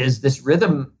is this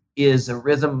rhythm is a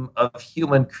rhythm of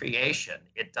human creation.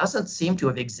 It doesn't seem to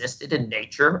have existed in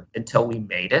nature until we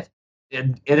made it.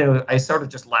 And I sort of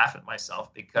just laugh at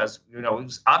myself because, it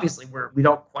was obviously we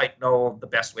don't quite know the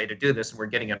best way to do this, and we're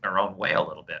getting in our own way a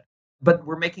little bit. But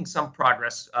we're making some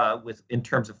progress in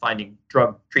terms of finding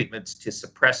drug treatments to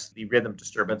suppress the rhythm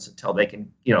disturbance until they can,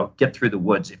 get through the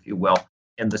woods, if you will,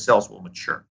 and the cells will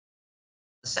mature.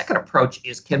 The second approach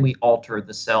is, can we alter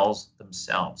the cells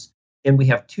themselves? And we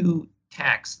have 2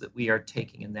 tacks that we are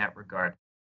taking in that regard.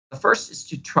 The first is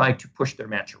to try to push their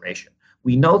maturation.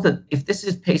 We know that if this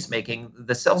is pacemaking,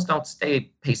 the cells don't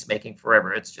stay pacemaking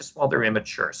forever. It's just while they're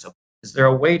immature. So is there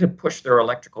a way to push their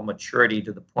electrical maturity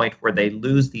to the point where they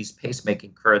lose these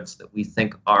pacemaking currents that we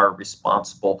think are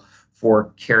responsible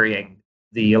for carrying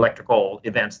the electrical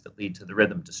events that lead to the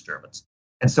rhythm disturbance?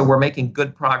 And so we're making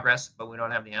good progress, but we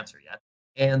don't have the answer yet.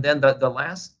 And then the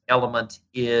last element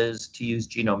is to use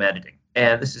genome editing.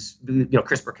 And this is,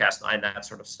 CRISPR-Cas9, that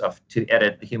sort of stuff, to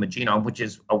edit the human genome, which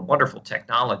is a wonderful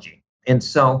technology. And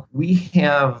so we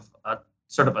have a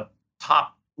sort of a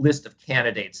top list of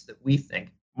candidates that we think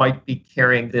might be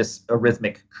carrying this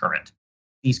arrhythmic current.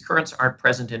 These currents aren't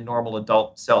present in normal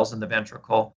adult cells in the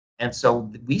ventricle. And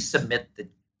so we submit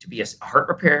to be a heart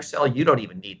repair cell, you don't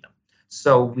even need them.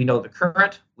 So we know the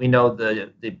current, we know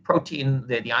the protein,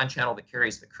 the ion channel that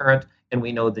carries the current, and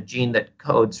we know the gene that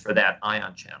codes for that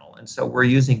ion channel. And so we're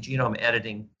using genome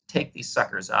editing to take these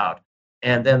suckers out.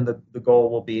 And then the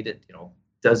goal will be to,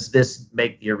 does this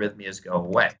make the arrhythmias go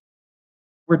away?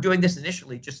 We're doing this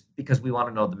initially just because we want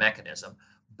to know the mechanism,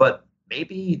 but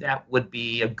maybe that would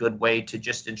be a good way to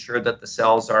just ensure that the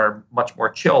cells are much more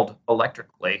chilled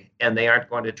electrically, and they aren't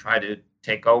going to try to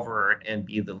take over and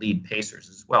be the lead pacers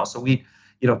as well. So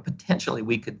potentially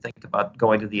we could think about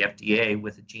going to the FDA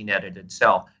with a gene-edited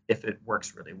cell if it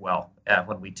works really well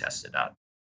when we test it out.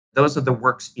 Those are the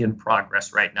works in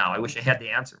progress right now. I wish I had the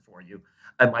answer for you.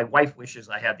 And my wife wishes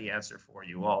I had the answer for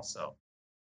you also.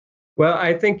 Well,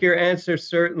 I think your answer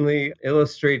certainly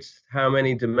illustrates how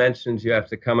many dimensions you have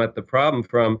to come at the problem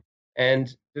from.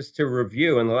 And just to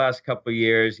review, in the last couple of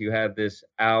years, you had this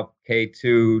ALP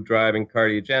K2 driving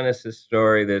cardiogenesis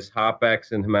story, this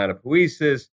HOPX and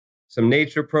hematopoiesis, some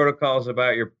nature protocols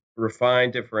about your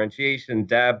refined differentiation,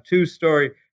 DAB2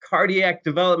 story, cardiac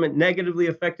development negatively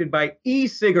affected by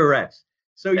e-cigarettes.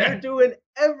 So you're doing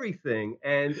everything.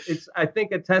 And it's, I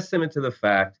think, a testament to the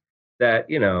fact that,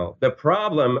 the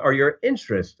problem or your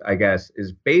interest, I guess,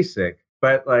 is basic,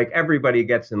 but like everybody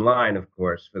gets in line, of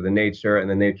course, for the nature and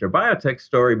the nature biotech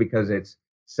story because it's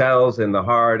cells in the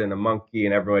heart and a monkey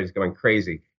and everybody's going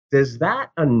crazy. Does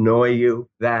that annoy you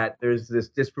that there's this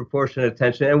disproportionate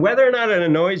attention? And whether or not it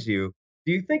annoys you,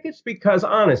 do you think it's because,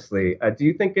 honestly, do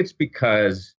you think it's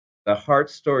because the heart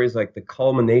story is like the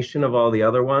culmination of all the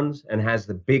other ones and has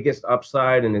the biggest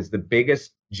upside and is the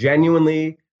biggest,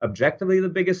 genuinely objectively the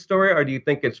biggest story, or do you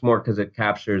think it's more because it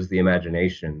captures the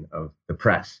imagination of the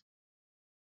press?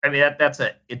 I mean, that's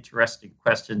an interesting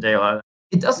question, Dale.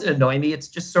 It doesn't annoy me. It's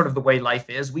just sort of the way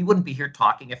life is. We wouldn't be here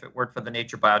talking if it weren't for the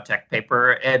Nature Biotech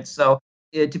paper. And so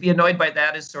to be annoyed by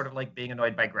that is sort of like being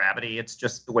annoyed by gravity. It's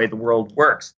just the way the world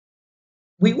works.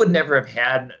 We would never have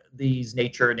had these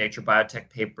Nature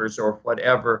Biotech papers or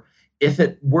whatever if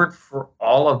it weren't for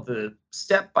all of the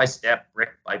step-by-step,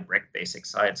 brick-by-brick basic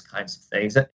science kinds of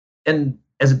things. And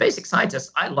as a basic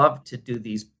scientist, I love to do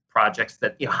these projects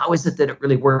that, how is it that it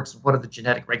really works? What are the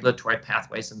genetic regulatory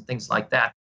pathways and things like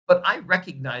that? But I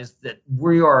recognize that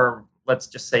we are, let's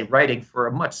just say, writing for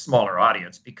a much smaller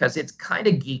audience because it's kind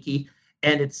of geeky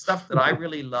and it's stuff that I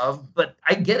really love. But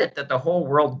I get it that the whole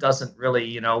world doesn't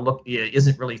really,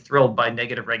 isn't really thrilled by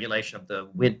negative regulation of the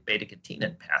Wnt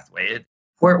beta-catenin pathway.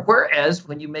 Whereas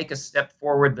when you make a step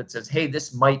forward that says, hey,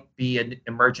 this might be an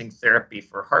emerging therapy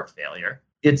for heart failure,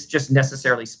 it's just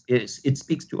necessarily, it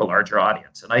speaks to a larger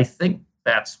audience. And I think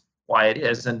that's why it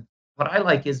is. And what I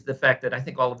like is the fact that I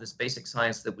think all of this basic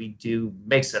science that we do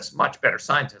makes us much better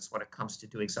scientists when it comes to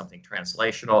doing something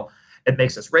translational. It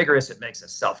makes us rigorous. It makes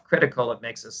us self-critical. It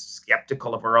makes us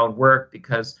skeptical of our own work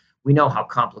because we know how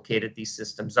complicated these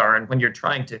systems are. And when you're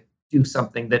trying to do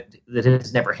something that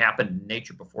has never happened in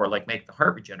nature before, like make the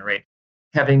heart regenerate,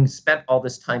 having spent all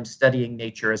this time studying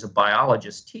nature as a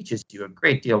biologist teaches you a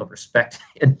great deal of respect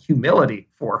and humility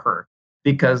for her.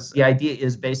 Because the idea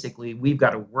is basically we've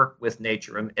got to work with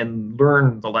nature and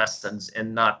learn the lessons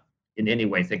and not in any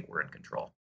way think we're in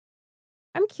control.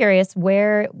 I'm curious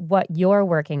what you're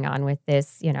working on with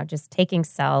this, just taking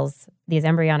cells, these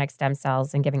embryonic stem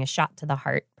cells, and giving a shot to the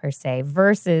heart per se,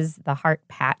 versus the heart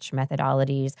patch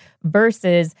methodologies,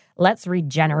 versus let's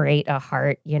regenerate a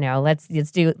heart, let's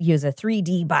use a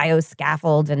 3D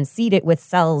bioscaffold and seed it with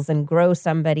cells and grow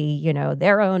somebody,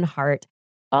 their own heart.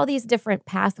 All these different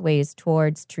pathways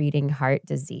towards treating heart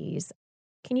disease.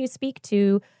 Can you speak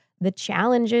to the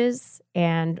challenges,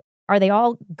 and are they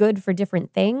all good for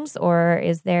different things, or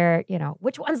is there,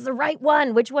 which one's the right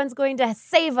one? Which one's going to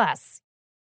save us?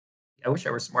 I wish I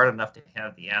were smart enough to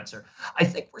have the answer. I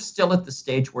think we're still at the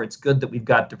stage where it's good that we've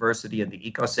got diversity in the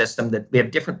ecosystem, that we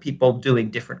have different people doing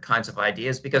different kinds of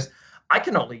ideas, because I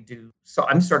can only do, so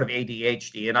I'm sort of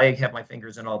ADHD and I have my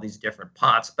fingers in all these different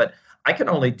pots, but I can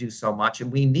only do so much.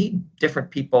 And we need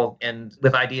different people and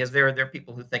with ideas. There are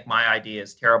people who think my idea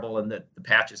is terrible and that the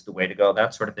patch is the way to go,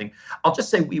 that sort of thing. I'll just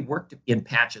say we worked in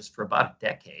patches for about a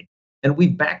decade. And we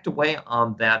backed away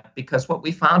on that because what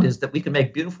we found is that we can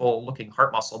make beautiful looking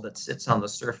heart muscle that sits on the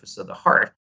surface of the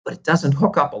heart, but it doesn't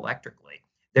hook up electrically.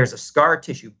 There's a scar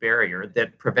tissue barrier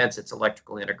that prevents its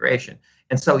electrical integration.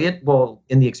 And so it will,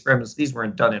 in the experiments, these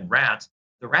weren't done in rats,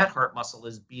 the rat heart muscle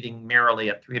is beating merrily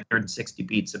at 360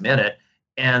 beats a minute.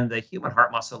 And the human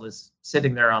heart muscle is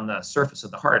sitting there on the surface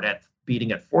of the heart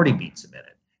beating at 40 beats a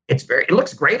minute. It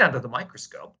looks great under the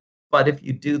microscope. But if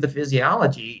you do the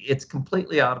physiology, it's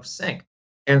completely out of sync.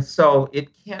 And so it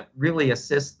can't really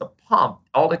assist the pump.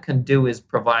 All it can do is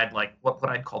provide like what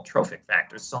I'd call trophic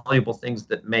factors, soluble things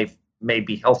that may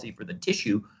be healthy for the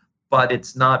tissue, but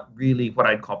it's not really what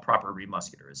I'd call proper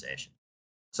remuscularization.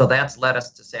 So that's led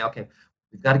us to say, okay,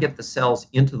 we've got to get the cells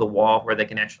into the wall where they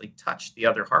can actually touch the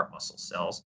other heart muscle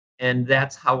cells. And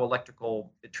that's how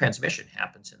electrical transmission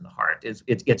happens in the heart.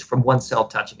 It's from one cell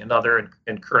touching another,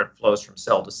 and current flows from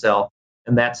cell to cell.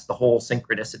 And that's the whole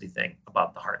synchronicity thing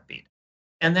about the heartbeat.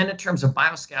 And then in terms of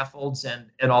bioscaffolds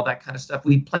and all that kind of stuff,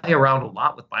 we play around a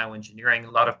lot with bioengineering.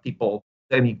 A lot of people,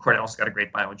 Cornell's got a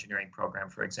great bioengineering program,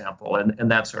 for example,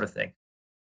 and that sort of thing.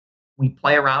 We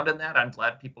play around in that. I'm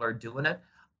glad people are doing it.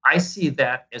 I see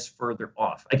that as further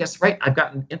off. I guess, right, I've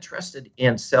gotten interested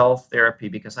in cell therapy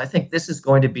because I think this is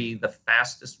going to be the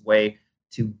fastest way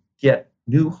to get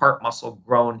new heart muscle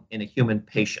grown in a human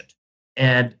patient.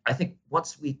 And I think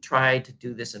once we try to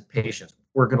do this in patients,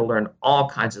 we're going to learn all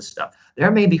kinds of stuff.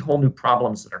 There may be whole new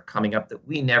problems that are coming up that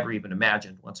we never even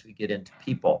imagined once we get into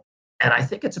people. And I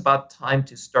think it's about time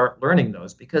to start learning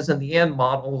those, because in the end,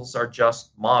 models are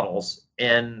just models.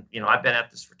 And, I've been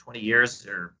at this for 20 years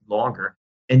or longer,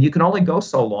 and you can only go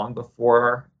so long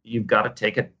before you've got to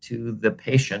take it to the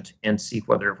patient and see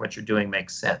whether what you're doing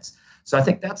makes sense. So I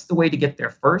think that's the way to get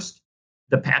there first.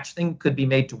 The patch thing could be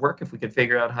made to work if we could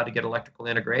figure out how to get electrical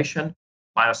integration.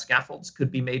 Bioscaffolds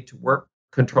could be made to work,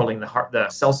 controlling the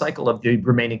cell cycle of the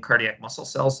remaining cardiac muscle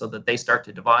cells so that they start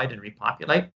to divide and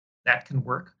repopulate. That can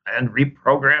work. And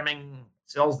reprogramming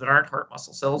cells that aren't heart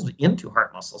muscle cells into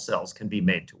heart muscle cells can be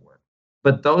made to work.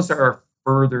 But those are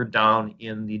further down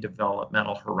in the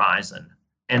developmental horizon.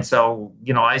 And so,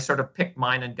 I sort of picked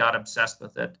mine and got obsessed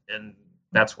with it. And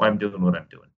that's why I'm doing what I'm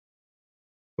doing.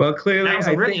 Well, clearly, that was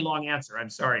a really long answer. I'm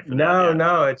sorry for that.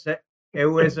 No, it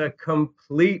was a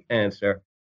complete answer.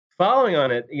 Following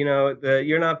on it,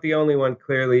 you're not the only one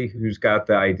clearly who's got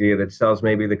the idea that cells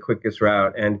may be the quickest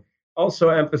route, and also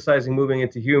emphasizing moving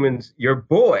into humans. Your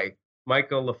boy,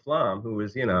 Michael Laflamme, who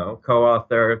was,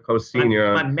 co-author,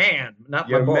 co-senior. My man, not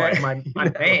my boy, my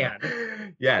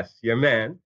man. Yes, your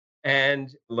man.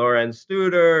 And Lorenz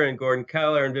Studer and Gordon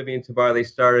Keller and Vivian Tabar, they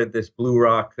started this Blue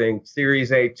Rock thing,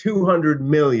 Series A, 200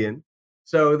 million.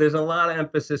 So there's a lot of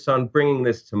emphasis on bringing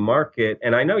this to market.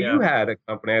 And I know you had a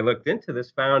company, I looked into this,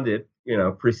 founded,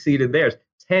 preceded theirs,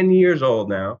 10 years old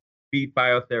now, Beat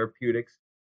Biotherapeutics.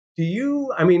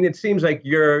 It seems like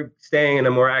you're staying in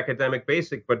a more academic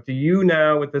basic, but do you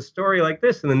now, with a story like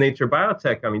this in the Nature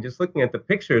Biotech, just looking at the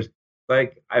pictures,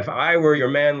 like if I were your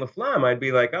man Laflamme, I'd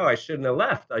be like, oh, I shouldn't have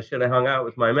left. I should have hung out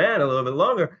with my man a little bit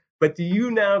longer. But do you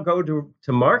now go to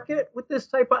market with this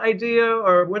type of idea,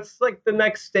 or what's like the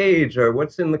next stage, or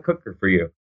what's in the cooker for you?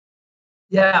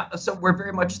 Yeah, so we're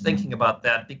very much thinking about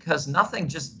that, because nothing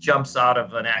just jumps out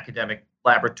of an academic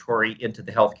laboratory into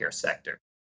the healthcare sector.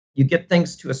 You get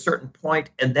things to a certain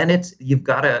point, and then you've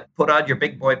got to put on your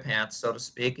big boy pants, so to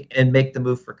speak, and make the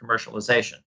move for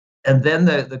commercialization. And then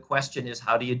the question is,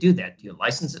 how do you do that? Do you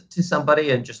license it to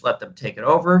somebody and just let them take it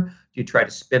over? Do you try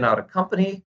to spin out a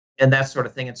company and that sort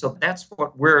of thing? And so that's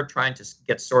what we're trying to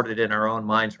get sorted in our own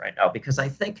minds right now, because I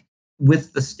think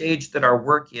with the stage that our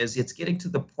work is, it's getting to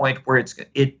the point where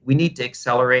we need to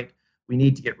accelerate. We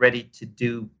need to get ready to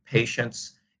do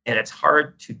patients. And it's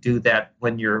hard to do that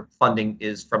when your funding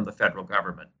is from the federal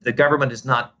government. The government is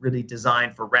not really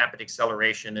designed for rapid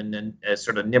acceleration and then a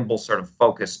sort of nimble, sort of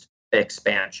focused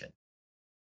expansion.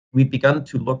 We've begun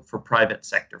to look for private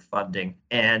sector funding,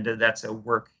 and that's a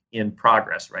work in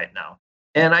progress right now.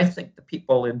 And I think the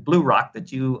people in Blue Rock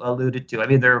that you alluded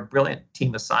to, they're a brilliant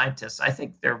team of scientists. I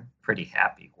think they're pretty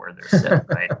happy where they're sitting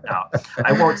right now.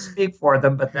 I won't speak for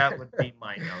them, but that would be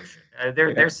my notion.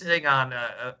 They're sitting on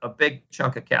a big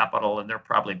chunk of capital, and they're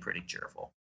probably pretty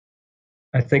cheerful.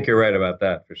 I think you're right about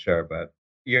that for sure, but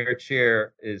your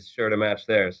cheer is sure to match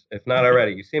theirs, if not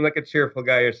already. You seem like a cheerful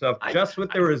guy yourself, just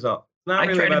with the result. It's not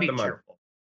really about the money.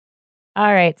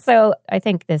 All right. So I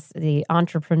think the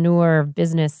entrepreneur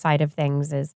business side of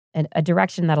things is a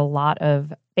direction that a lot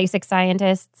of basic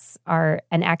scientists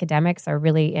and academics are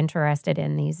really interested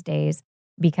in these days,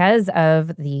 because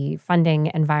of the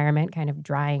funding environment kind of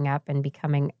drying up and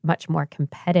becoming much more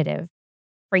competitive.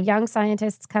 For young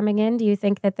scientists coming in, do you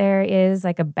think that there is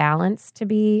like a balance to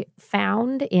be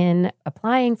found in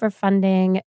applying for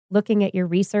funding, looking at your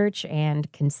research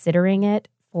and considering it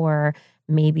for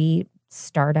maybe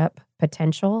startup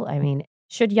potential?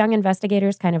 Should young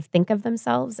investigators kind of think of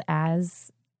themselves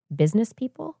as business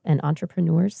people and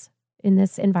entrepreneurs in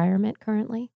this environment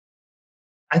currently?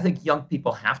 I think young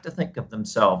people have to think of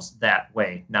themselves that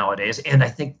way nowadays, and I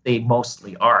think they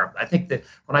mostly are. I think that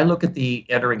when I look at the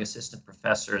entering assistant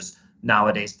professors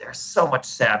nowadays, they're so much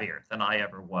savvier than I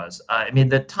ever was.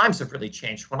 The times have really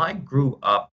changed. When I grew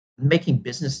up making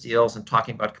business deals and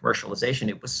talking about commercialization,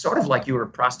 it was sort of like you were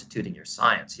prostituting your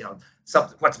science.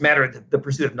 What's matter, the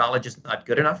pursuit of knowledge is not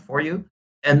good enough for you.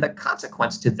 And the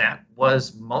consequence to that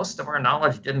was most of our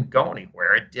knowledge didn't go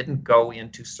anywhere. It didn't go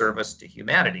into service to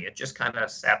humanity. It just kind of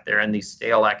sat there in these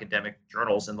stale academic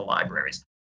journals in the libraries.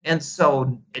 And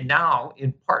so now,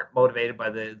 in part motivated by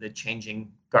the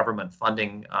changing government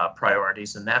funding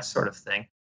priorities and that sort of thing,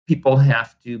 people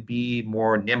have to be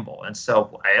more nimble. And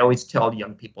so I always tell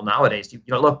young people nowadays,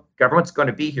 look, government's going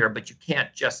to be here, but you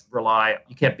can't just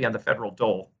you can't be on the federal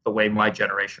dole the way my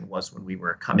generation was when we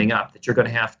were coming up, that you're going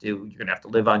to have to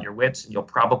live on your wits, and you'll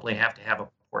probably have to have a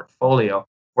portfolio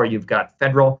where you've got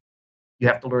federal, you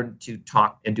have to learn to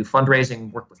talk and do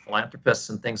fundraising, work with philanthropists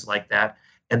and things like that.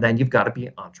 And then you've got to be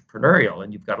entrepreneurial,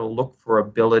 and you've got to look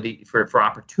for for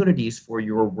opportunities for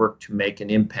your work to make an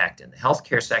impact in the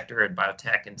healthcare sector and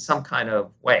biotech in some kind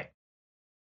of way.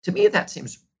 To me, that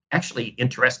seems actually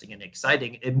interesting and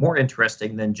exciting, and more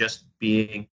interesting than just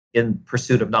being in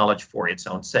pursuit of knowledge for its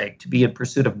own sake. To be in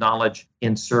pursuit of knowledge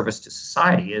in service to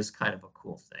society is kind of a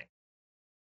cool thing.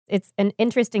 It's an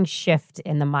interesting shift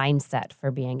in the mindset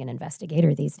for being an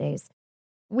investigator these days.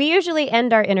 We usually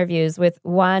end our interviews with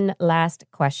one last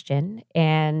question.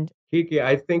 And Kiki,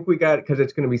 I think we got, because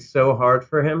it's going to be so hard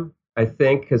for him, I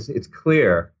think, because it's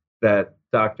clear that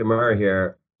Dr. Murry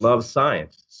here loves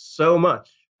science so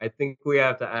much. I think we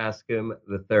have to ask him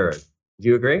the third. Do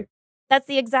you agree? that's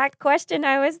the exact question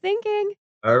I was thinking.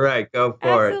 All right, go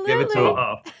for it. Give it to him.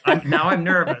 Uh-oh. Now I'm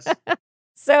nervous.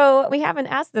 So we haven't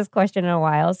asked this question in a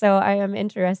while, so I am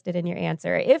interested in your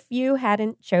answer. If you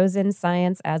hadn't chosen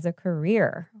science as a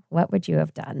career, what would you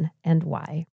have done and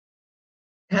why?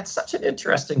 That's such an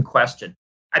interesting question.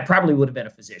 I probably would have been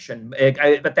a physician,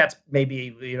 but that's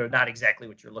maybe not exactly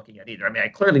what you're looking at either. I mean, I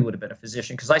clearly would have been a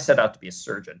physician because I set out to be a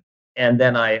surgeon. And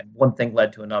then one thing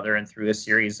led to another, and through a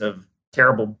series of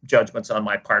terrible judgments on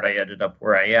my part, I ended up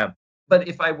where I am. But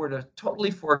if I were to totally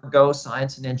forego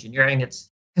science and engineering, it's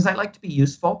because I like to be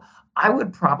useful.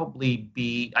 I'd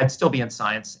still be in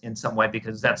science in some way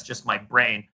because that's just my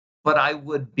brain, but I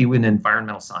would be in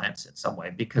environmental science in some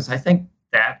way because I think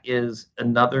that is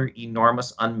another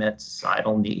enormous unmet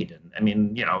societal need. And I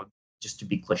mean, just to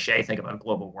be cliche, think about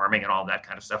global warming and all that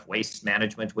kind of stuff, waste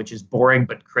management, which is boring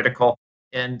but critical.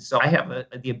 And so I have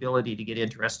the ability to get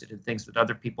interested in things that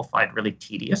other people find really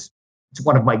tedious. It's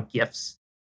one of my gifts.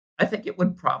 I think it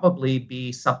would probably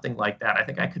be something like that. I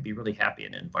think I could be really happy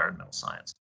in environmental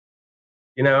science.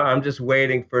 I'm just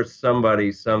waiting for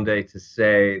somebody someday to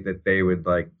say that they would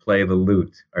play the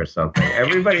lute or something.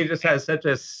 Everybody just has such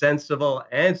a sensible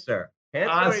answer. Can't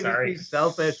somebody just be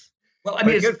selfish? Well, I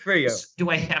mean, good for you.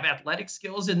 Do I have athletic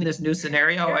skills in this new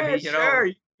scenario? Yeah, I mean, sure.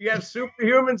 You have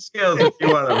superhuman skills if you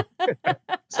want them.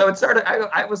 So it's sort of,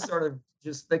 I was sort of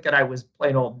just thinking I was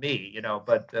plain old me,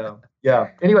 but yeah.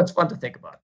 Anyway, it's fun to think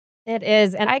about. It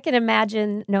is. And I can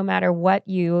imagine no matter what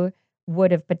you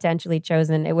would have potentially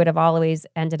chosen, it would have always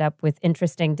ended up with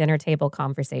interesting dinner table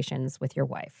conversations with your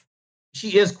wife.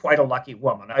 She is quite a lucky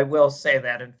woman. I will say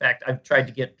that. In fact, I've tried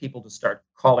to get people to start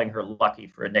calling her Lucky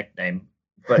for a nickname,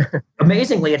 but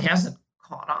amazingly, it hasn't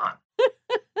caught on.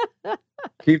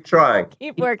 Keep trying.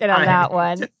 Keep working on that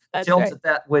one. That's Tilts right. at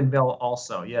that windmill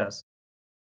also, yes.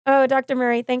 Oh, Dr.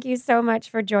 Murry, thank you so much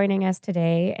for joining us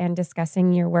today and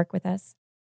discussing your work with us.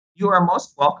 You are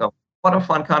most welcome. What a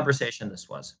fun conversation this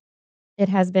was. It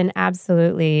has been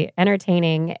absolutely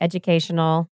entertaining,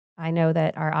 educational. I know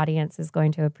that our audience is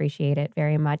going to appreciate it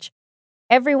very much.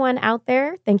 Everyone out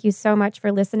there, thank you so much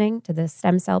for listening to the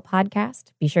Stem Cell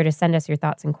Podcast. Be sure to send us your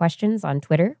thoughts and questions on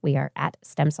Twitter. We are at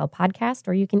Stem Cell Podcast,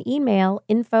 or you can email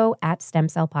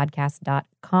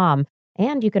info@stemcellpodcast.com.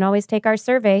 And you can always take our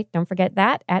survey. Don't forget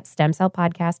that at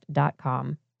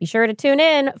stemcellpodcast.com. Be sure to tune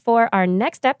in for our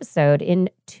next episode in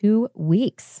 2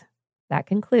 weeks. That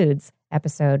concludes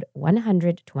episode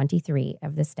 123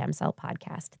 of the Stem Cell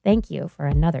Podcast. Thank you for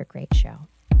another great show.